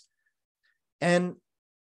ways. And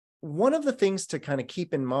one of the things to kind of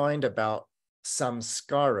keep in mind about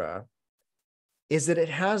samskara is that it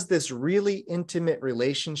has this really intimate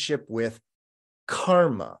relationship with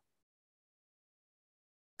karma.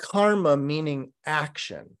 Karma meaning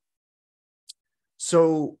action.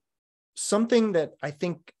 So something that I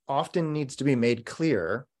think often needs to be made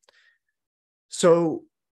clear. So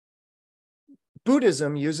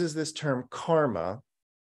Buddhism uses this term karma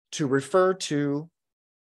to refer to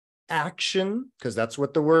action, because that's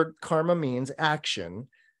what the word karma means, action,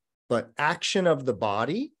 but action of the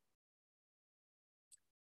body,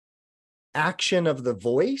 action of the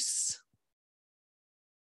voice,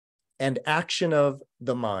 and action of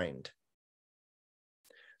the mind.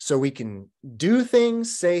 So we can do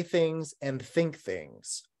things, say things, and think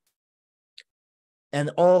things. And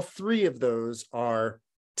all three of those are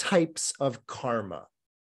types of karma.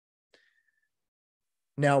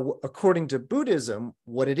 Now, according to Buddhism,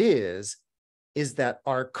 what it is that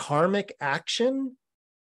our karmic action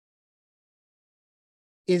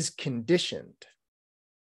is conditioned.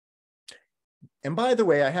 And by the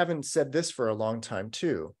way, I haven't said this for a long time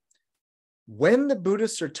too. When the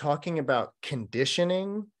Buddhists are talking about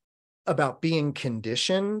conditioning, about being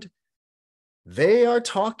conditioned, they are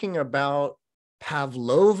talking about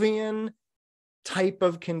Pavlovian type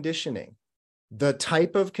of conditioning, the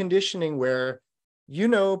type of conditioning where, you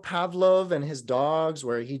know, Pavlov and his dogs,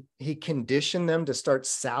 where he conditioned them to start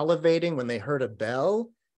salivating when they heard a bell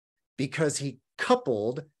because he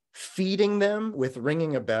coupled feeding them with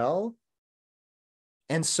ringing a bell.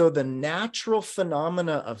 And so the natural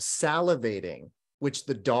phenomena of salivating, which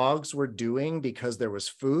the dogs were doing because there was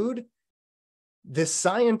food, this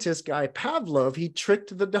scientist guy, Pavlov, he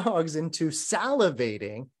tricked the dogs into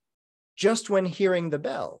salivating just when hearing the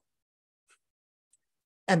bell.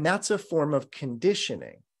 And that's a form of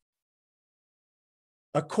conditioning.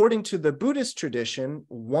 According to the Buddhist tradition,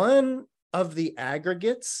 one of the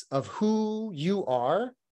aggregates of who you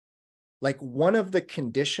are, like one of the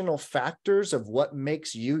conditional factors of what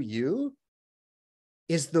makes you you,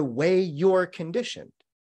 is the way you're conditioned.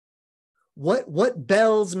 What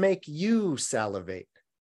bells make you salivate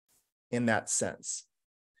in that sense?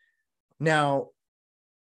 Now,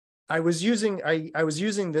 I was using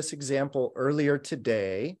this example earlier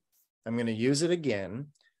today. I'm going to use it again.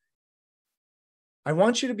 I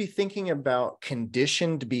want you to be thinking about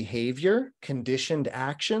conditioned behavior, conditioned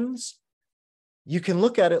actions. You can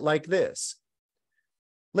look at it like this.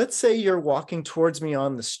 Let's say you're walking towards me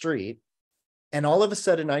on the street, and all of a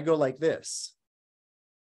sudden I go like this.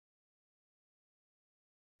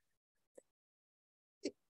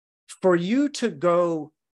 For you to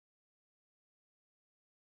go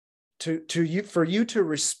for you to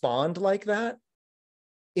respond like that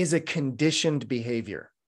is a conditioned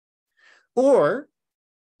behavior. Or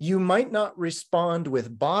you might not respond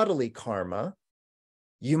with bodily karma.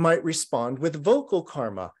 You might respond with vocal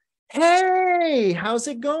karma. Hey, how's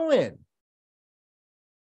it going?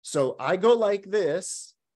 So I go like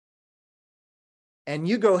this, and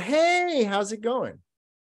you go, hey, how's it going?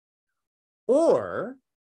 Or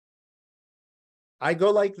I go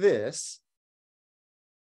like this,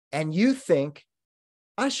 and you think,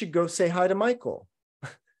 I should go say hi to Michael.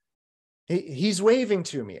 He's waving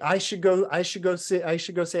to me. I should go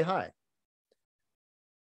say hi.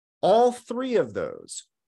 All three of those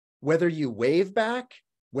whether you wave back,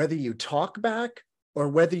 whether you talk back, or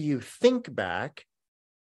whether you think back,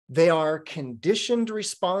 they are conditioned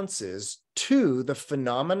responses to the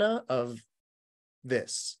phenomena of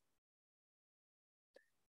this.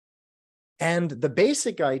 And the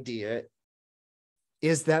basic idea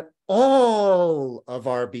is that all of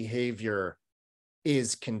our behavior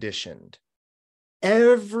is conditioned.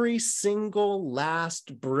 Every single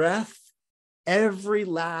last breath, every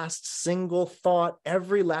last single thought,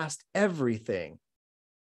 every last everything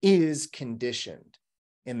is conditioned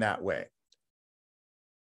in that way.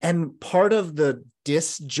 And part of the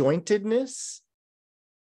disjointedness,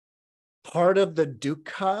 part of the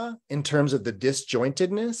dukkha in terms of the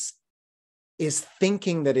disjointedness, is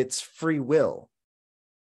thinking that it's free will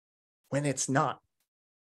when it's not.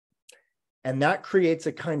 And that creates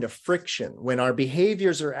a kind of friction when our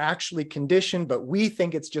behaviors are actually conditioned, but we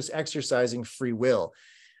think it's just exercising free will.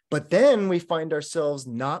 But then we find ourselves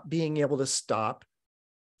not being able to stop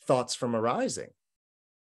thoughts from arising.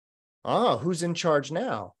 Who's in charge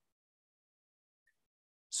now?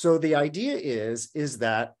 So the idea is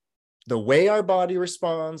that the way our body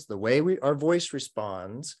responds, the way our voice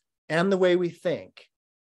responds, and the way we think,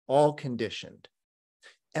 all conditioned.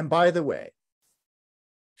 And by the way,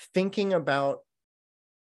 thinking about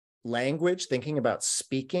language, thinking about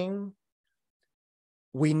speaking,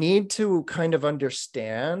 we need to kind of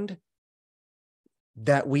understand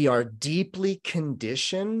that we are deeply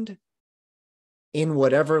conditioned in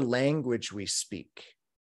whatever language we speak.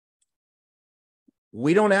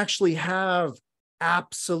 We don't actually have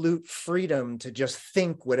absolute freedom to just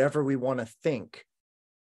think whatever we want to think.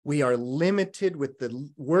 We are limited with the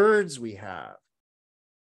words we have.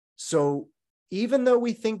 So even though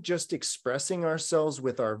we think just expressing ourselves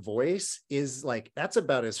with our voice is like, that's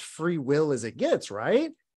about as free will as it gets,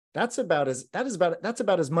 right? That's about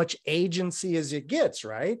as much agency as it gets,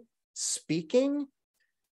 right? Speaking,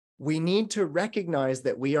 we need to recognize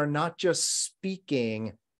that we are not just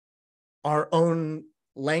speaking our own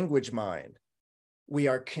language mind. We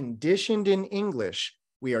are conditioned in English.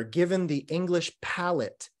 We are given the English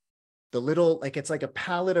palette, the little, like it's like a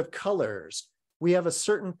palette of colors. We have a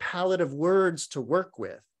certain palette of words to work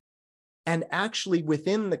with. And actually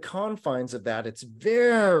within the confines of that, it's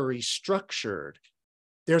very structured.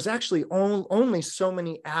 There's actually only so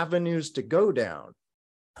many avenues to go down.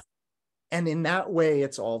 And in that way,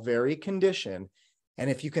 it's all very conditioned. And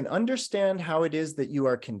if you can understand how it is that you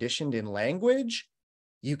are conditioned in language,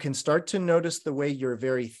 you can start to notice the way your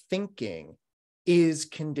very thinking is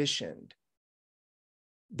conditioned.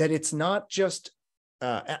 That it's not just,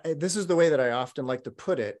 this is the way that I often like to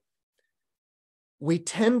put it. We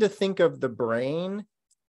tend to think of the brain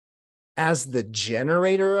as the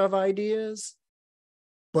generator of ideas,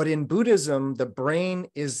 but in Buddhism, the brain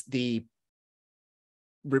is the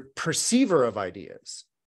perceiver of ideas,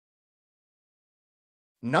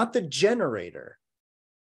 not the generator,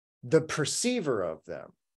 the perceiver of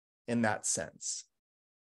them in that sense.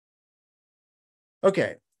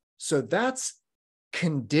 Okay, so that's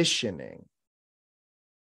conditioning.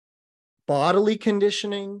 Bodily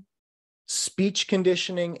conditioning, speech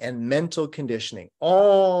conditioning, and mental conditioning.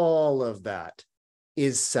 All of that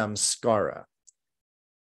is samskara.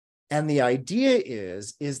 And the idea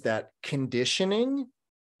is that conditioning,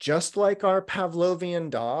 just like our Pavlovian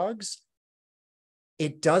dogs,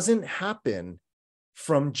 it doesn't happen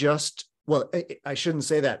from just, well, I shouldn't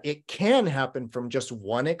say that. It can happen from just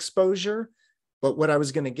one exposure. But what I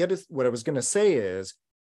was going to say is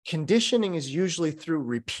conditioning is usually through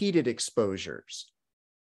repeated exposures.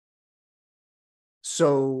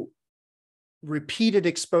 So repeated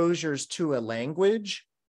exposures to a language,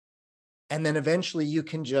 and then eventually you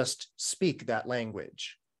can just speak that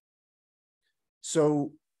language.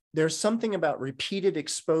 So there's something about repeated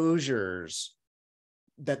exposures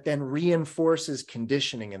that then reinforces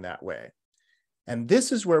conditioning in that way. And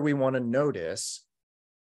this is where we want to notice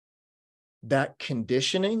that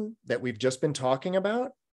conditioning that we've just been talking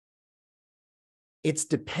about, it's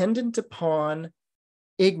dependent upon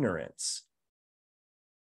ignorance.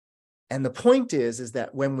 And the point is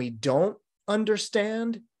that when we don't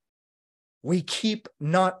understand, we keep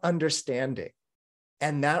not understanding.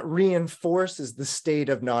 And that reinforces the state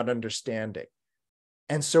of not understanding.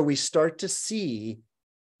 And so we start to see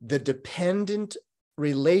the dependent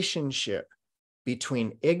relationship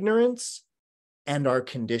between ignorance and our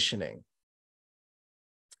conditioning.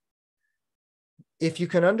 If you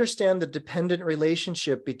can understand the dependent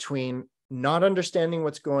relationship between not understanding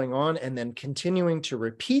what's going on and then continuing to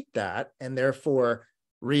repeat that, and therefore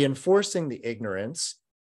reinforcing the ignorance,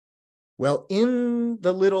 well, in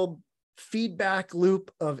the little feedback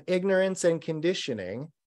loop of ignorance and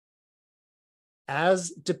conditioning, as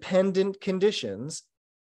dependent conditions,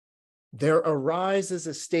 there arises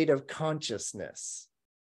a state of consciousness.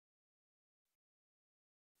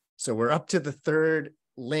 So we're up to the third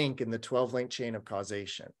link in the 12-link chain of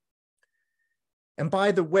causation. And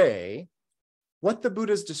by the way, what the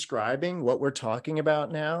Buddha's describing, what we're talking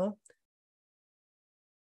about now,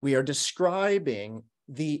 we are describing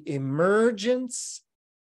the emergence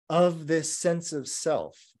of this sense of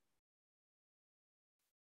self.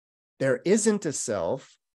 There isn't a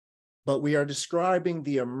self, but we are describing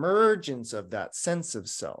the emergence of that sense of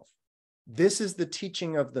self. This is the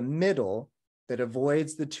teaching of the middle that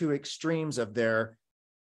avoids the two extremes of there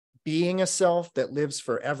being a self that lives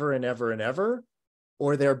forever and ever and ever,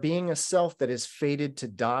 or there being a self that is fated to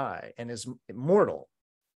die and is immortal.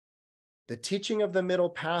 The teaching of the middle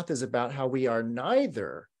path is about how we are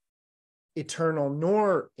neither eternal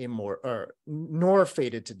nor immortal, nor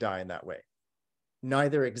fated to die in that way.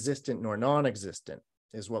 Neither existent nor non-existent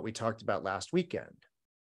is what we talked about last weekend.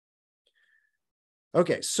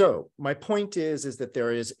 Okay, so my point is that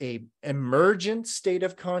there is an emergent state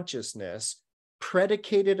of consciousness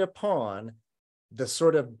predicated upon the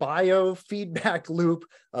sort of biofeedback loop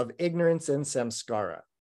of ignorance and samskara.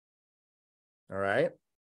 All right?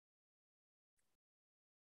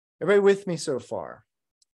 Everybody with me so far?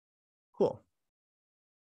 Cool.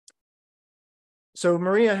 So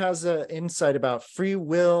Maria has an insight about free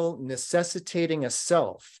will necessitating a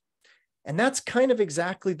self. And that's kind of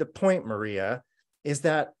exactly the point, Maria, is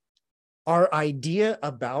that our idea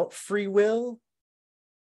about free will,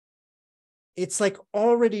 it's like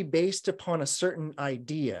already based upon a certain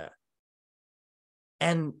idea.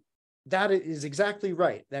 And that is exactly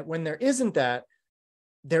right, that when there isn't that,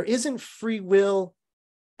 there isn't free will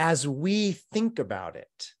as we think about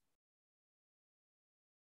it.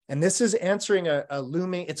 And this is answering a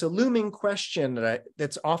looming question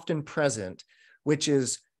that's often present, which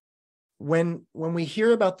is when we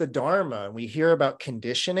hear about the Dharma and we hear about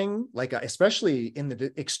conditioning, like especially in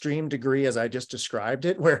the extreme degree as I just described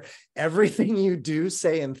it, where everything you do,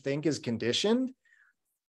 say, and think is conditioned,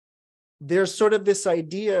 there's sort of this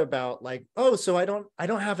idea about like, oh, so I don't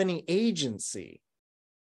have any agency.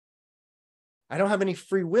 I don't have any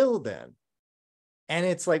free will then. And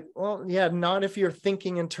it's like, well, yeah, not if you're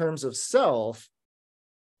thinking in terms of self,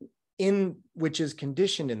 which is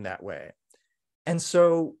conditioned in that way. And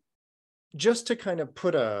so just to kind of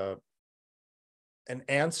put an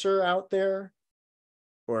answer out there,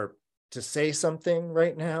 or to say something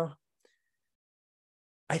right now,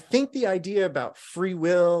 I think the idea about free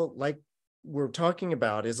will, like we're talking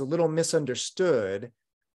about, is a little misunderstood.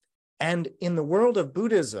 And in the world of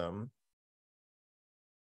Buddhism,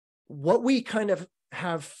 what we kind of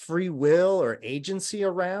have free will or agency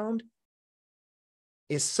around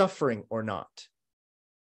is suffering or not.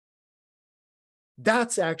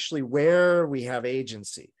 That's actually where we have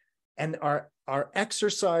agency. And our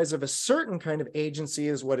exercise of a certain kind of agency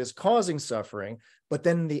is what is causing suffering, but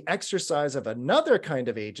then the exercise of another kind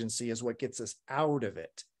of agency is what gets us out of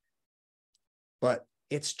it. But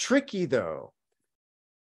it's tricky though,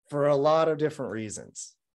 for a lot of different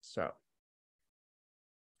reasons. So,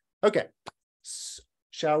 okay.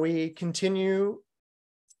 Shall we continue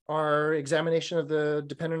our examination of the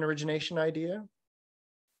dependent origination idea?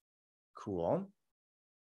 Cool.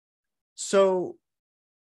 So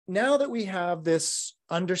now that we have this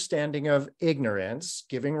understanding of ignorance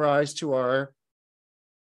giving rise to our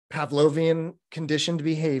Pavlovian conditioned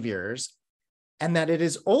behaviors, and that it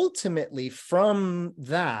is ultimately from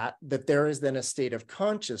that there is then a state of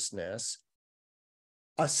consciousness.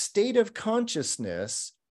 A state of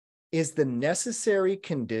consciousness is the necessary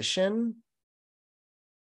condition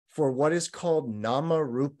for what is called nama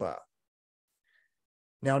rupa.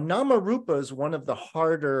 Now, nama rupa is one of the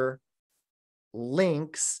harder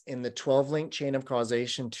links in the 12-link chain of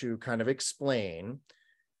causation to kind of explain.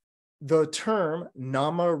 The term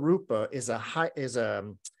nama rupa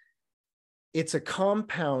it's a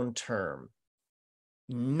compound term.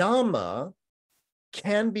 Nama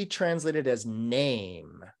can be translated as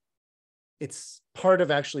name. It's part of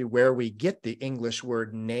actually where we get the English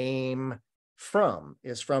word name from,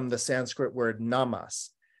 is from the Sanskrit word namas.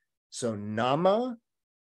 So nama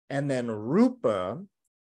and then rupa.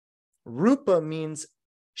 Rupa means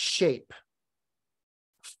shape,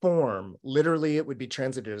 form. Literally, it would be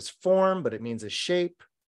translated as form, but it means a shape.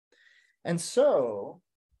 And so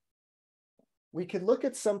we could look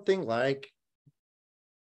at something like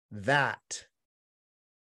that.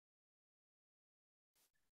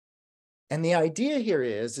 And the idea here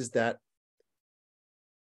is that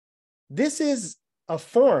this is a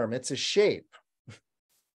form, it's a shape.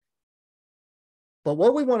 But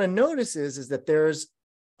what we want to notice is that there's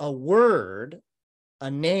a word,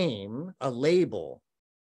 a name, a label,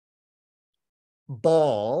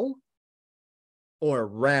 ball or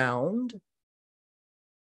round.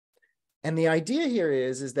 And the idea here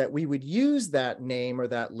is that we would use that name or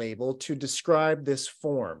that label to describe this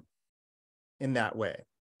form in that way.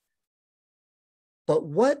 But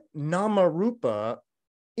what Namarupa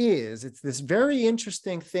is, it's this very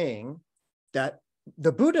interesting thing that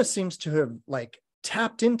the Buddha seems to have like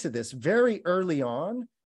tapped into this very early on,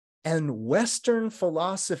 and Western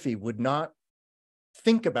philosophy would not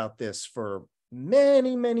think about this for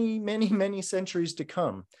many, many, many, many centuries to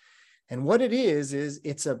come. And what it is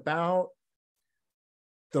it's about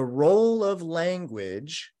the role of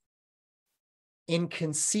language in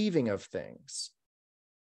conceiving of things.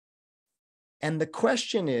 And the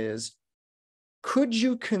question is, could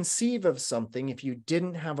you conceive of something if you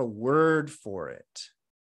didn't have a word for it?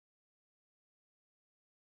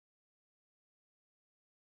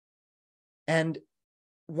 And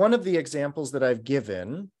one of the examples that I've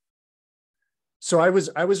given, so I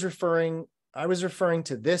was referring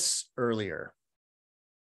to this earlier,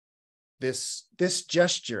 this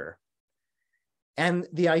gesture. And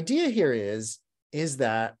the idea here is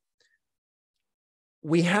that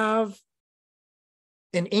we have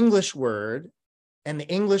an English word, and the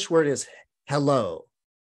English word is hello.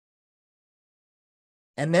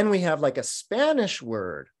 And then we have like a Spanish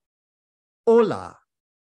word, hola.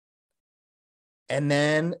 And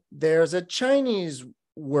then there's a Chinese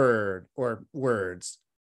word or words,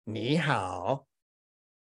 ni hao,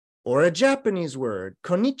 or a Japanese word,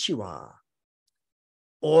 konnichiwa,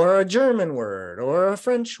 or a German word, or a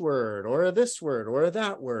French word, or this word, or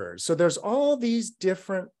that word. So there's all these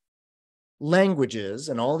different languages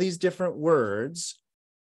and all these different words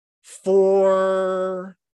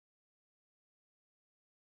for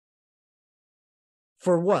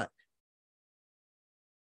what?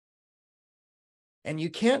 And you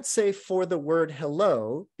can't say for the word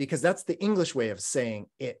hello, because that's the English way of saying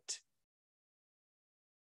it.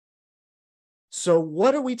 So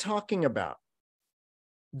what are we talking about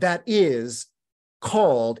that is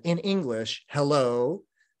called in English hello,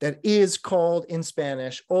 that is called in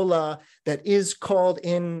Spanish hola, that is called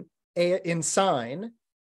in sign?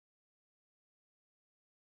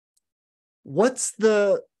 What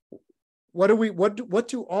do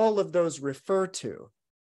all of those refer to?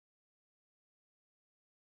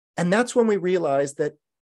 And that's when we realize that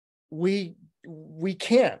we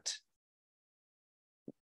can't.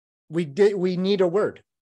 We need a word.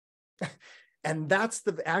 And that's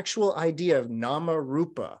the actual idea of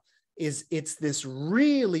Namarupa, it's this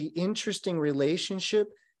really interesting relationship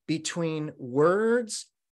between words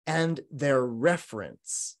and their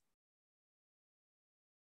reference.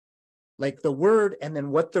 Like the word and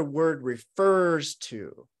then what the word refers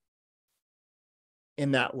to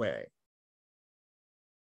in that way.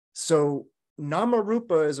 So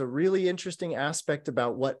Namarupa is a really interesting aspect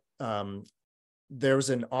about what there's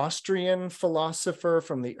an Austrian philosopher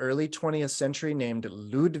from the early 20th century named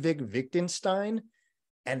Ludwig Wittgenstein,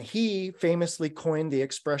 and he famously coined the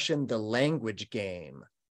expression the language game.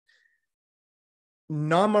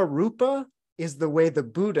 Namarupa is the way the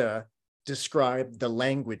Buddha described the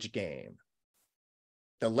language game.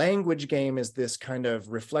 The language game is this kind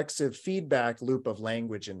of reflexive feedback loop of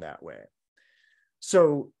language in that way.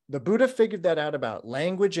 So the Buddha figured that out about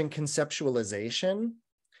language and conceptualization.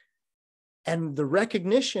 And the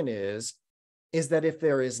recognition is that if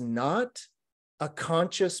there is not a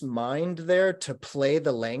conscious mind there to play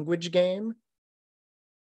the language game,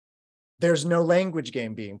 there's no language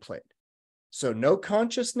game being played. So no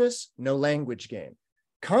consciousness, no language game.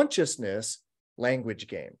 Consciousness, language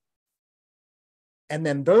game. And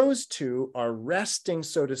then those two are resting,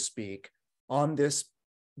 so to speak, on this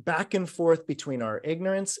back and forth between our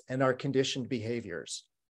ignorance and our conditioned behaviors.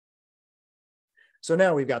 So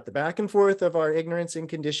now we've got the back and forth of our ignorance and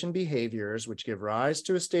conditioned behaviors, which give rise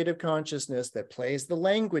to a state of consciousness that plays the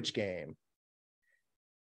language game.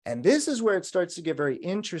 And this is where it starts to get very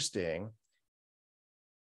interesting.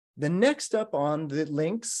 The next up on the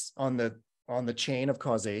links on the chain of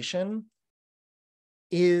causation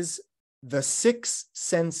is the six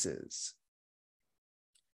senses.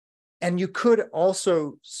 And you could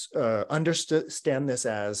also understand this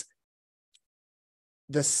as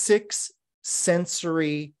the six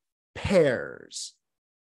sensory pairs,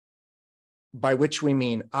 by which we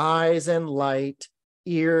mean eyes and light,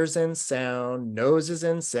 ears and sound, noses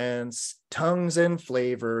and sense, tongues and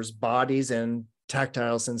flavors, bodies and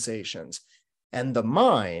tactile sensations, and the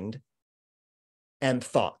mind and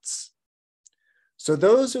thoughts. So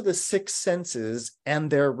those are the 6 senses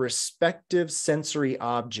and their respective sensory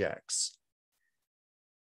objects.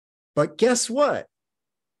 But guess what?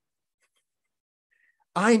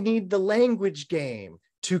 I need the language game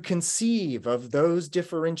to conceive of those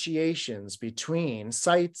differentiations between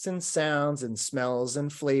sights and sounds and smells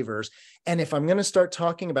and flavors. And if I'm going to start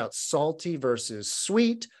talking about salty versus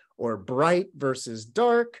sweet, or bright versus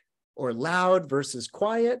dark, or loud versus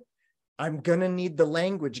quiet, I'm going to need the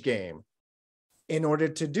language game in order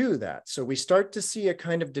to do that. So we start to see a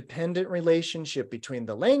kind of dependent relationship between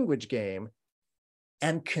the language game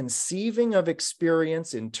and conceiving of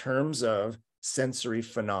experience in terms of sensory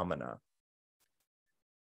phenomena.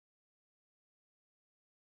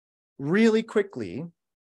 Really quickly,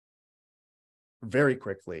 very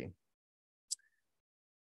quickly,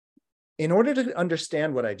 in order to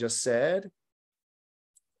understand what I just said,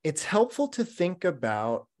 it's helpful to think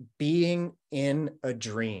about being in a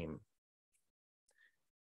dream.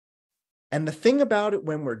 And the thing about it,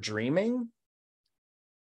 when we're dreaming,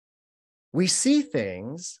 we see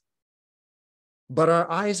things, but our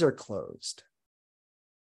eyes are closed.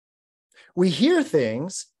 We hear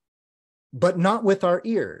things, but not with our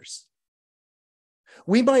ears.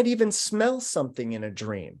 We might even smell something in a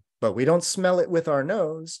dream, but we don't smell it with our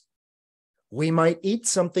nose. We might eat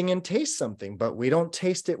something and taste something, but we don't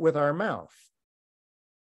taste it with our mouth.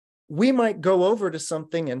 We might go over to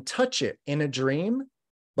something and touch it in a dream,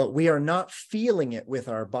 but we are not feeling it with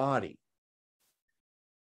our body.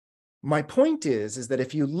 My point is that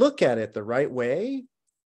if you look at it the right way,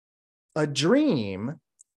 a dream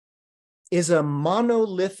is a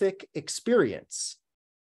monolithic experience.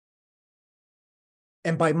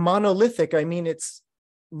 And by monolithic, I mean it's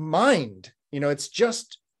mind. It's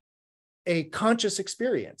just a conscious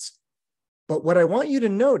experience. But what I want you to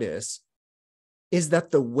notice is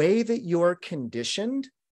that the way that you're conditioned,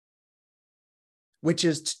 which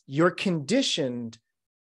is you're conditioned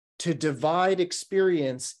to divide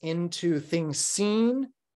experience into things seen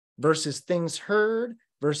versus things heard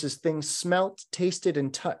versus things smelt, tasted,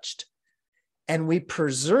 and touched. And we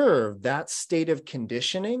preserve that state of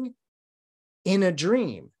conditioning in a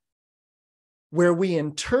dream, where we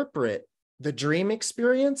interpret the dream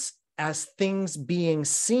experience as things being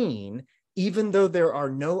seen, even though there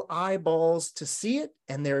are no eyeballs to see it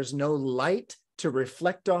and there's no light to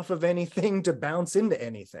reflect off of anything to bounce into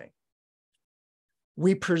anything.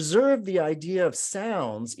 We preserve the idea of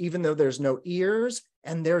sounds, even though there's no ears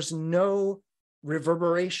and there's no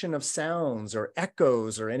reverberation of sounds or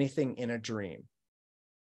echoes or anything in a dream.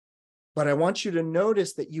 But I want you to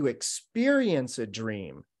notice that you experience a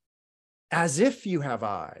dream as if you have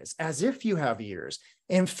eyes, as if you have ears.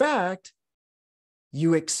 In fact,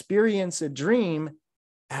 you experience a dream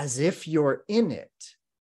as if you're in it,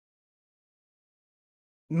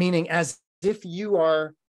 meaning as if you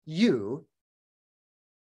are you,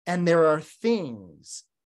 and there are things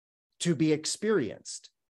to be experienced.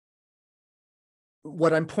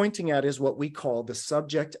 What I'm pointing at is what we call the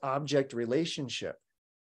subject-object relationship.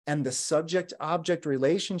 And the subject-object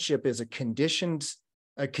relationship is a conditioned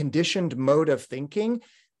mode of thinking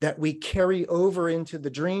that we carry over into the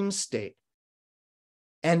dream state.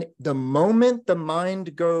 And the moment the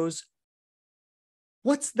mind goes,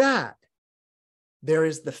 what's that? There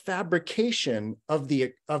is the fabrication of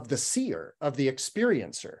the seer, of the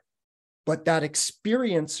experiencer. But that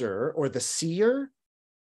experiencer or the seer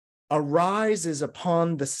arises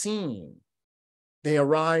upon the scene. They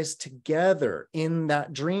arise together in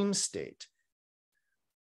that dream state.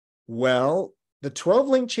 Well, the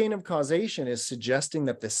 12-link chain of causation is suggesting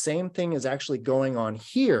that the same thing is actually going on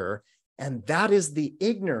here, and that is the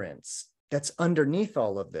ignorance that's underneath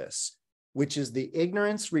all of this, which is the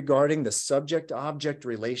ignorance regarding the subject-object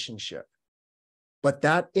relationship. But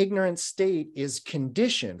that ignorant state is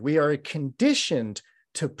conditioned. We are conditioned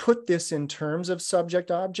to put this in terms of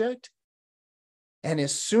subject-object. And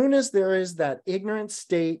as soon as there is that ignorant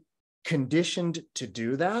state conditioned to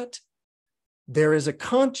do that, there is a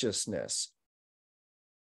consciousness,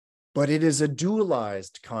 but it is a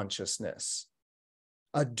dualized consciousness.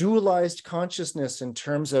 A dualized consciousness in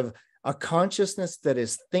terms of a consciousness that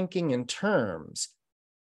is thinking in terms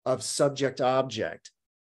of subject-object.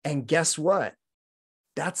 And guess what?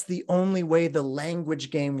 That's the only way the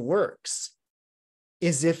language game works,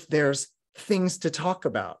 is if there's things to talk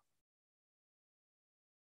about.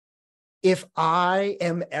 If I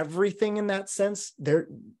am everything in that sense,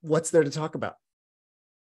 what's there to talk about?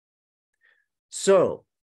 So,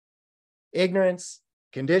 ignorance,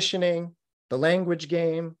 conditioning, the language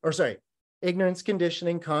game, ignorance,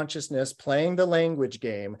 conditioning, consciousness, playing the language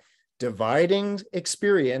game, dividing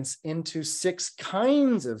experience into 6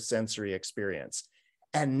 kinds of sensory experience.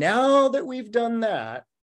 And now that we've done that,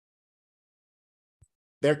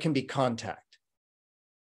 there can be contact.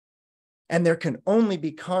 And there can only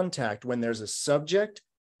be contact when there's a subject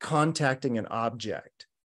contacting an object.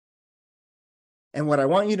 And what I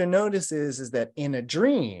want you to notice is that in a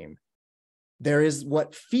dream, there is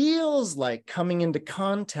what feels like coming into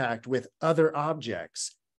contact with other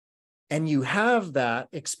objects. And you have that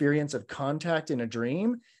experience of contact in a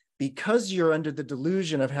dream because you're under the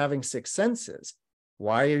delusion of having six senses.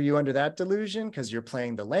 Why are you under that delusion? Because you're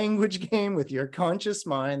playing the language game with your conscious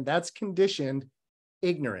mind that's conditioned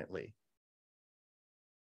ignorantly.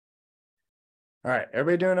 All right,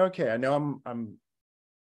 everybody doing okay? I know I'm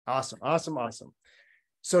awesome, awesome, awesome.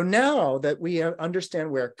 So now that we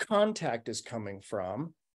understand where contact is coming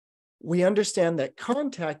from, we understand that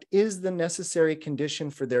contact is the necessary condition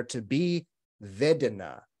for there to be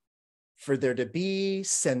Vedana, for there to be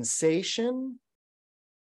sensation,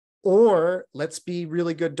 or let's be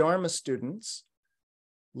really good Dharma students.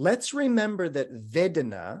 Let's remember that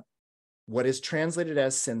Vedana, what is translated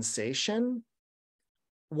as sensation,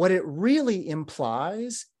 what it really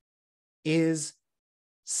implies is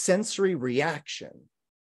sensory reaction.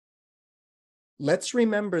 Let's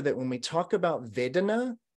remember that when we talk about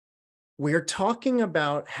Vedana, we're talking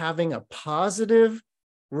about having a positive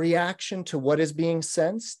reaction to what is being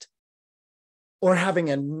sensed, or having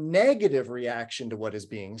a negative reaction to what is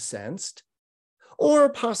being sensed, or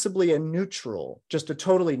possibly a neutral, just a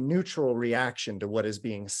totally neutral reaction to what is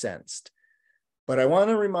being sensed. But I want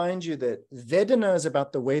to remind you that Vedana is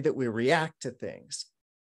about the way that we react to things.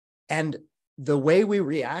 And the way we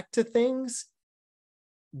react to things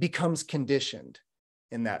becomes conditioned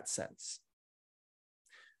in that sense.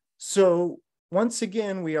 So once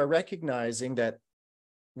again, we are recognizing that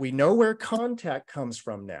we know where contact comes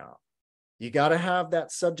from now. You got to have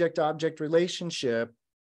that subject-object relationship,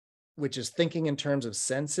 which is thinking in terms of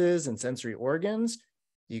senses and sensory organs.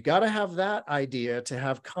 You got to have that idea to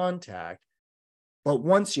have contact. But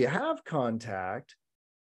once you have contact,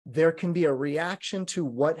 there can be a reaction to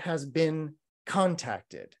what has been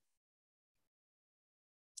contacted.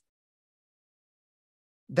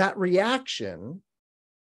 That reaction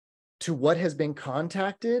to what has been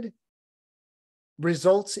contacted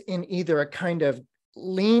results in either a kind of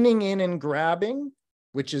leaning in and grabbing,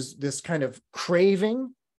 which is this kind of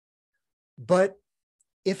craving. But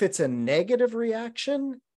if it's a negative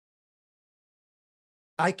reaction,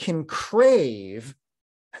 I can crave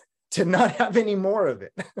to not have any more of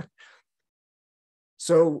it.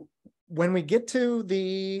 So when we get to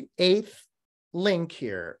the 8th link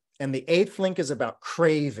here, and the 8th link is about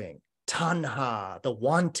craving, tanha, the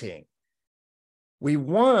wanting. We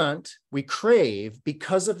crave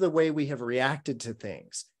because of the way we have reacted to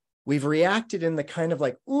things. We've reacted in the kind of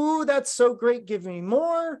like, ooh, that's so great, give me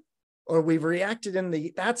more. Or we've reacted in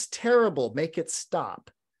the, that's terrible, make it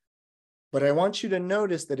stop. But I want you to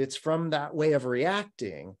notice that it's from that way of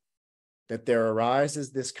reacting that there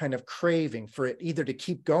arises this kind of craving for it either to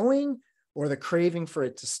keep going or the craving for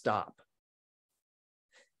it to stop.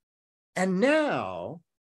 And now,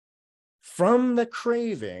 from the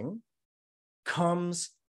craving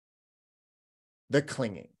comes the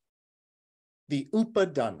clinging, the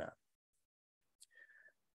upadana.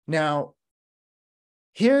 Now,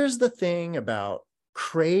 here's the thing about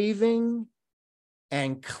craving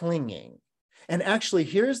and clinging. And actually,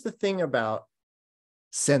 here's the thing about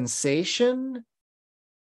sensation,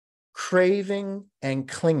 craving, and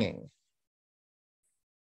clinging.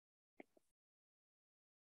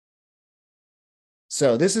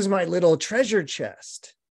 So this is my little treasure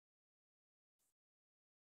chest.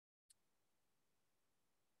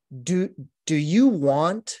 Do you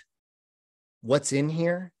want what's in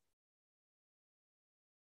here?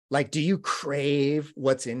 Like, do you crave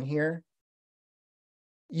what's in here?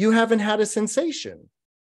 You haven't had a sensation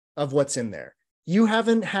of what's in there. You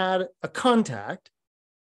haven't had a contact.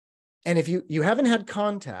 And if you haven't had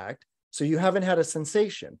contact, so you haven't had a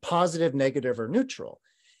sensation, positive, negative, or neutral.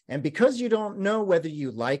 And because you don't know whether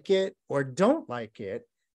you like it or don't like it,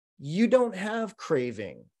 you don't have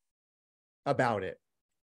craving about it.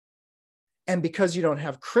 And because you don't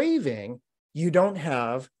have craving, you don't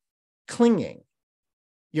have clinging.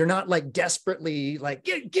 You're not like desperately like,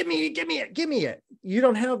 give me it. You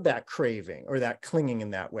don't have that craving or that clinging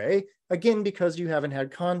in that way. Again, because you haven't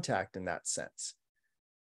had contact in that sense.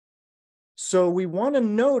 So we want to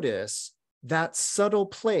notice that subtle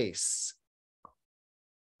place.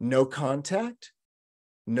 No contact,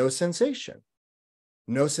 no sensation.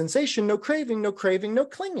 No sensation, no craving, no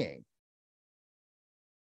clinging.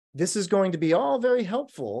 This is going to be all very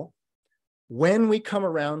helpful when we come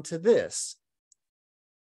around to this.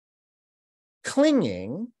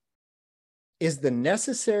 clinging is the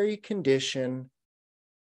necessary condition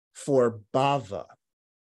for bhava.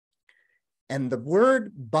 And the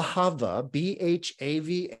word bhava,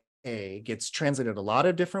 B-H-A-V-A, gets translated a lot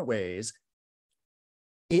of different ways.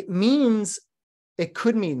 It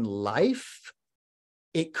could mean life,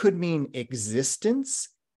 it could mean existence,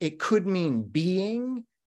 it could mean being,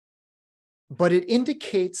 but it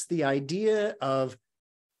indicates the idea of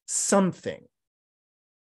something,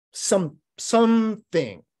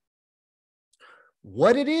 something.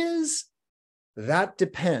 What it is, that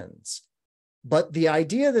depends. But the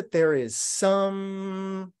idea that there is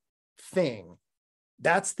something,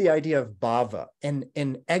 that's the idea of bhava,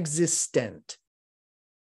 an existent,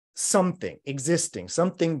 something existing,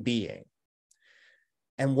 something being.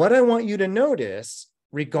 And what I want you to notice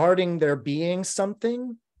regarding there being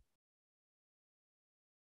something,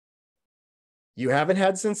 you haven't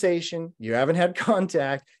had sensation, you haven't had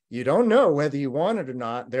contact, you don't know whether you want it or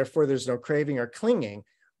not, therefore there's no craving or clinging.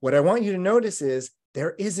 What I want you to notice is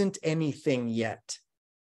there isn't anything yet.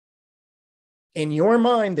 In your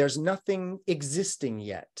mind, there's nothing existing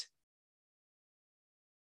yet.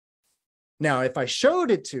 Now, if I showed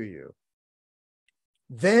it to you,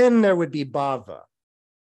 then there would be bhava,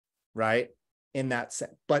 right? In that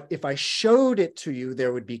sense. But if I showed it to you,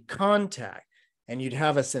 there would be contact and you'd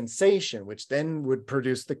have a sensation, which then would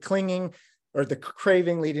produce the clinging or the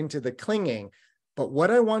craving leading to the clinging. But what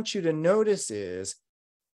I want you to notice is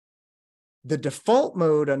the default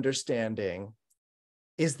mode understanding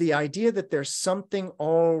is the idea that there's something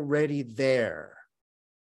already there.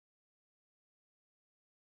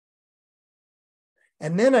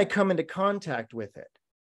 And then I come into contact with it.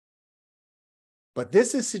 But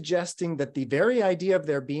this is suggesting that the very idea of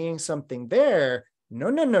there being something there,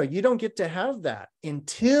 no, you don't get to have that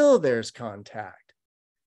until there's contact.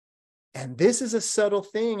 And this is a subtle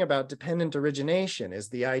thing about dependent origination, is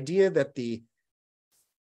the idea that the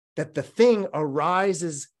thing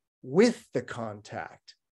arises with the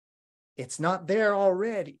contact. It's not there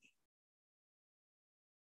already.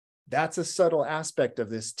 That's a subtle aspect of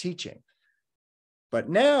this teaching. But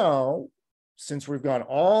now, since we've gone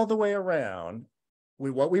all the way around,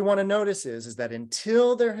 what we want to notice is that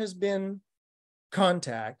until there has been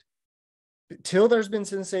contact, until there's been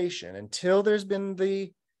sensation, until there's been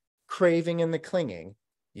the craving and the clinging,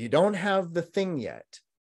 you don't have the thing yet.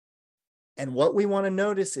 And what we want to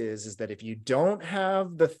notice is that if you don't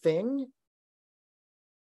have the thing,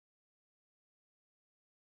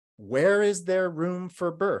 where is there room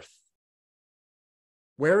for birth?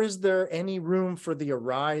 Where is there any room for the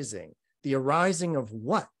arising? The arising of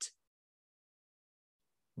what?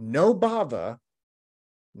 No bhava,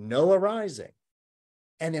 no arising.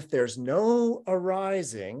 And if there's no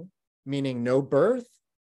arising, meaning no birth,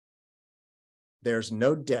 there's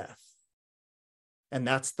no death. And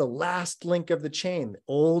that's the last link of the chain,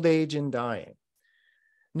 old age and dying.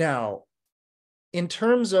 Now, in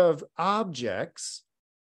terms of objects,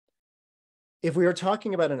 if we were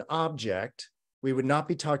talking about an object, we would not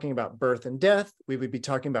be talking about birth and death. We would be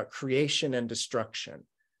talking about creation and destruction.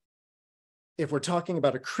 If we're talking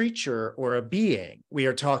about a creature or a being, we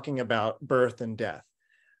are talking about birth and death.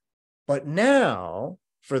 But now,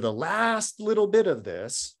 for the last little bit of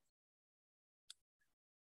this,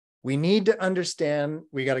 we need to understand,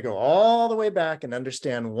 we got to go all the way back and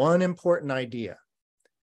understand one important idea.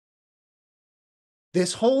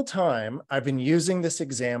 This whole time, I've been using this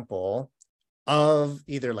example of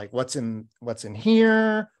either like what's in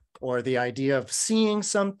here, or the idea of seeing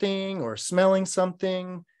something or smelling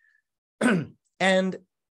something. And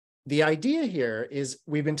the idea here is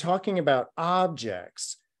we've been talking about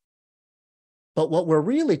objects, but what we're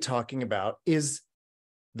really talking about is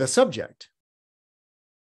the subject.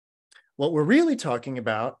 What we're really talking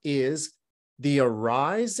about is the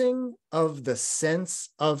arising of the sense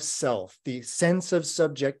of self, the sense of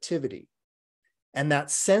subjectivity. And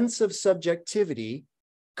that sense of subjectivity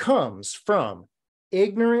comes from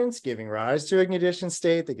ignorance giving rise to a conditioned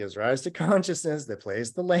state that gives rise to consciousness that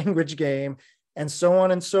plays the language game, and so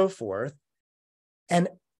on and so forth. And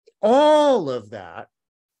all of that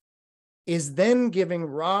is then giving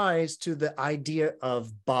rise to the idea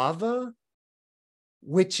of bhava,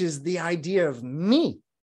 which is the idea of me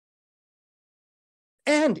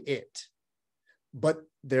and it. But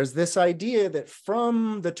there's this idea that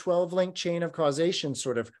from the 12-link chain of causation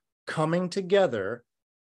sort of coming together,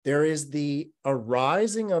 there is the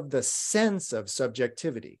arising of the sense of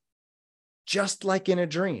subjectivity, just like in a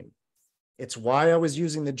dream. It's why I was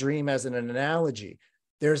using the dream as an analogy.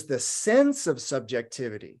 There's the sense of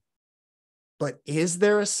subjectivity, but is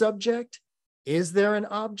there a subject? Is there an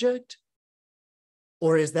object?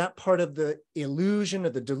 Or is that part of the illusion or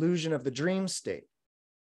the delusion of the dream state?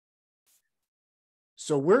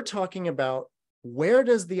 So we're talking about, where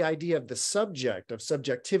does the idea of the subject, of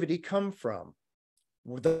subjectivity, come from?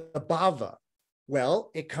 The bhava. Well,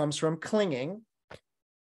 it comes from clinging,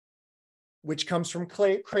 which comes from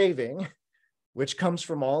craving, which comes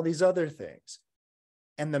from all these other things.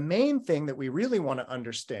 And the main thing that we really want to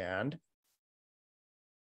understand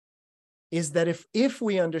is that if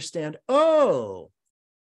we understand, oh,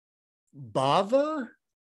 bhava,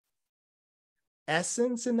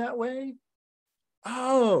 essence in that way,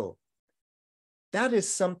 oh, that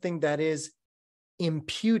is something that is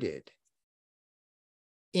imputed,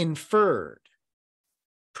 inferred,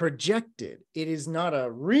 projected. It is not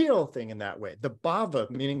a real thing in that way. The bhava,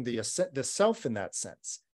 meaning the self in that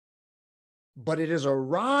sense, but it is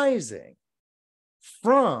arising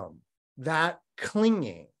from that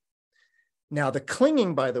clinging. Now, the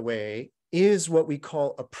clinging, by the way, is what we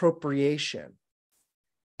call appropriation.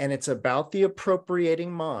 And it's about the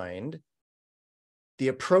appropriating mind. The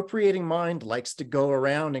appropriating mind likes to go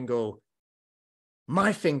around and go,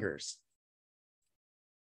 my fingers,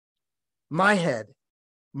 my head,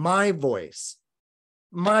 my voice,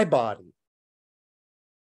 my body.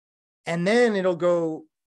 And then it'll go,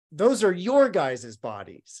 those are your guys'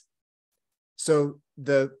 bodies. So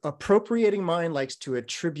the appropriating mind likes to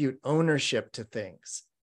attribute ownership to things.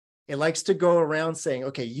 It likes to go around saying,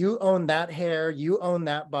 okay, you own that hair, you own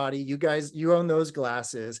that body, you guys, you own those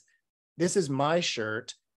glasses. This is my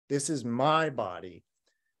shirt, this is my body.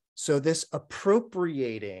 So this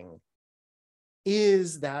appropriating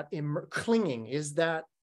is that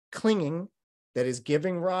clinging, that is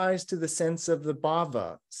giving rise to the sense of the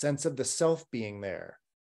bhava, sense of the self being there.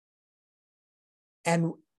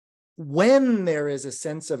 And when there is a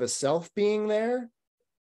sense of a self being there,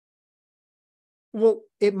 well,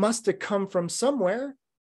 it must have come from somewhere.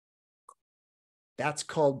 That's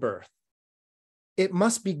called birth. It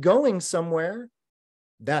must be going somewhere.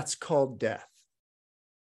 That's called death.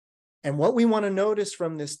 And what we want to notice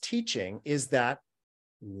from this teaching is that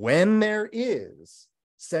when there is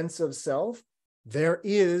sense of self, there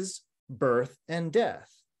is birth and death.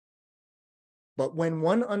 But when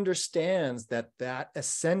one understands that that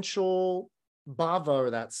essential bhava, or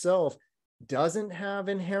that self, doesn't have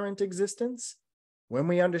inherent existence, when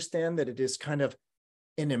we understand that it is kind of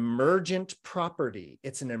an emergent property,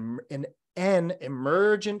 it's an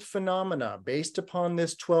emergent phenomena based upon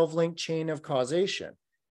this 12-link chain of causation,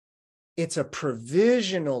 it's a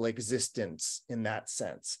provisional existence in that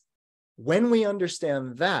sense. When we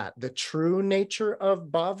understand that, the true nature of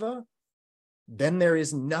bhava, then there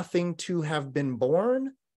is nothing to have been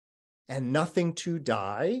born and nothing to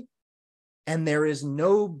die. And there is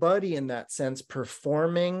nobody in that sense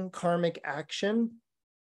performing karmic action,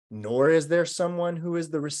 nor is there someone who is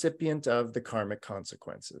the recipient of the karmic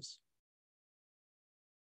consequences.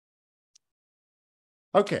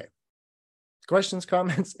 Okay. Questions,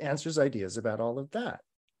 comments, answers, ideas about all of that?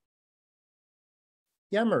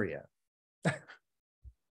 Yeah, Maria.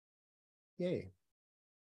 Yay.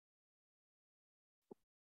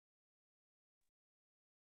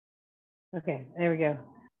 Okay, there we go.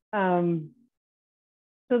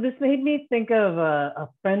 So this made me think of a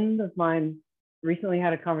friend of mine recently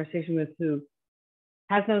had a conversation with who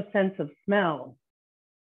has no sense of smell.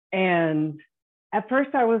 And at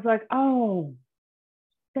first I was like, oh,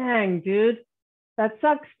 dang, dude, that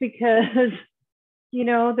sucks because, you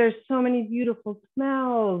know, there's so many beautiful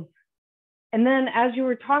smells. And then as you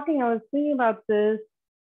were talking, I was thinking about this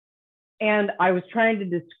and I was trying to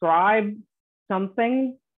describe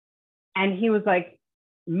something. And he was like,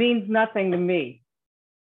 means nothing to me.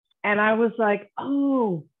 And I was like,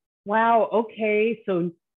 oh, wow, okay.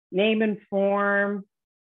 So name and form,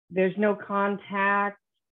 there's no contact.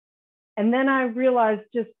 And then I realized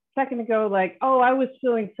just a second ago, like, oh, I was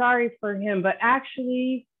feeling sorry for him, but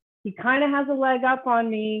actually he kind of has a leg up on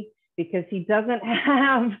me because he doesn't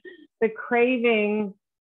have the craving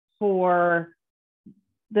for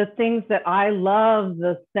the things that I love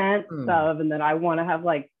the scent of, and that I want to have,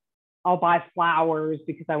 like, I'll buy flowers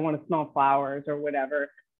because I want to smell flowers or whatever.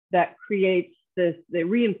 That creates this, it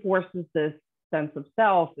reinforces this sense of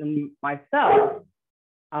self in myself.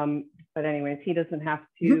 But anyways, he doesn't have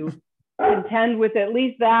to contend with at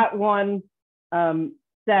least that one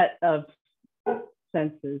set of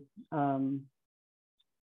senses.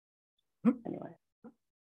 Anyway.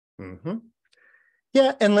 Mm-hmm.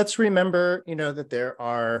 Yeah, and let's remember, you know, that there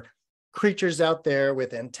are creatures out there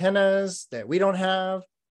with antennas that we don't have,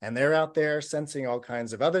 and they're out there sensing all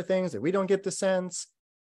kinds of other things that we don't get to sense.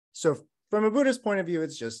 So from a Buddhist point of view,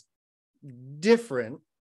 it's just different,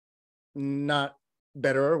 not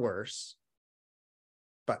better or worse.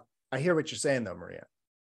 But I hear what you're saying though, Maria.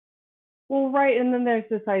 Well, right. And then there's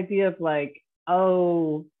this idea of like,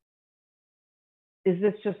 oh, is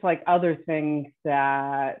this just like other things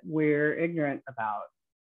that we're ignorant about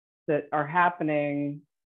that are happening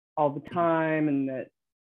all the time and that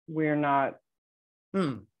we're not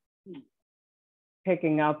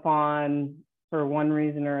picking up on for one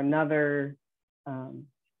reason or another?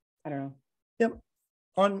 I don't know. Yep.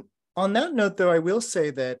 On that note, though, I will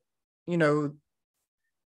say that,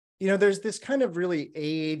 there's this kind of really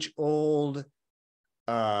age-old,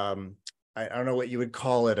 I don't know what you would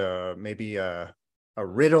call it, maybe a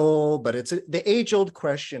riddle, but it's the age-old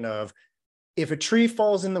question of, if a tree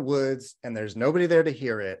falls in the woods and there's nobody there to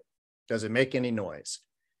hear it, does it make any noise?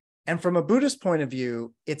 And from a Buddhist point of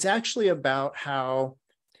view, it's actually about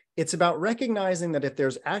it's about recognizing that if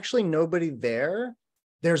there's actually nobody there,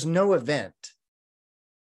 there's no event.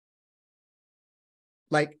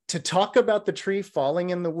 Like, to talk about the tree falling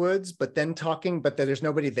in the woods, but then but that there's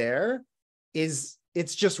nobody there, it's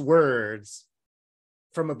just words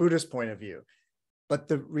from a Buddhist point of view. But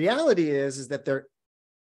the reality is that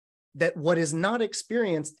that what is not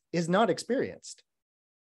experienced is not experienced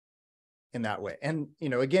in that way. And,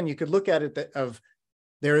 again, you could look at it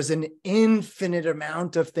there is an infinite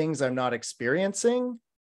amount of things I'm not experiencing,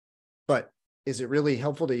 but is it really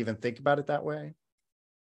helpful to even think about it that way?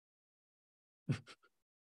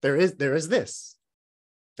 There is this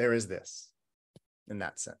in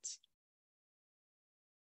that sense.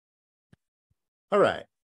 All right.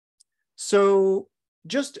 So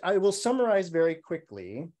I will summarize very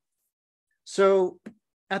quickly. So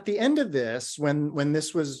at the end of this, when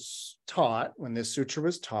this was taught, when this sutra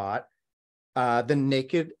was taught, the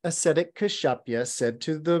naked ascetic Kashyapa said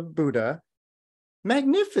to the Buddha,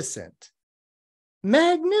 magnificent.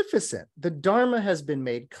 Magnificent. The Dharma has been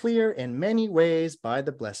made clear in many ways by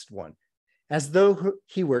the Blessed One, as though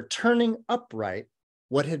he were turning upright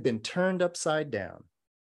what had been turned upside down,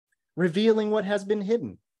 revealing what has been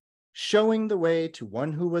hidden, showing the way to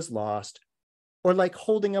one who was lost, or like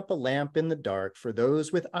holding up a lamp in the dark for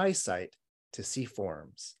those with eyesight to see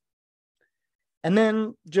forms. And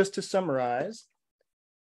then, just to summarize,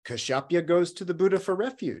 Kashyapa goes to the Buddha for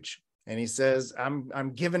refuge. And he says,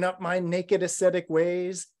 I'm giving up my naked ascetic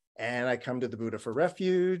ways, and I come to the Buddha for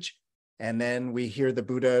refuge. And then we hear the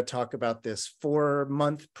Buddha talk about this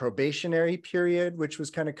 4-month probationary period, which was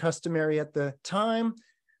kind of customary at the time,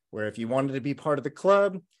 where if you wanted to be part of the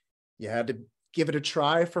club, you had to give it a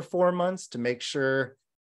try for 4 months to make sure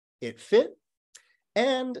it fit.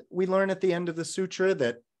 And we learn at the end of the sutra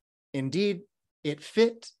that indeed it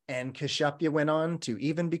fit, and Kashyapa went on to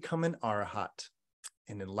even become an arahat,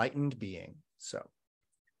 an enlightened being. So,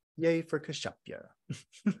 yay for Kashyapa.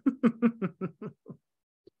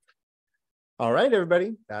 All right,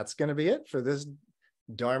 everybody, that's going to be it for this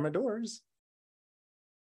Dharma Doors.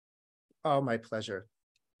 Oh, my pleasure.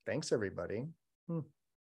 Thanks, everybody.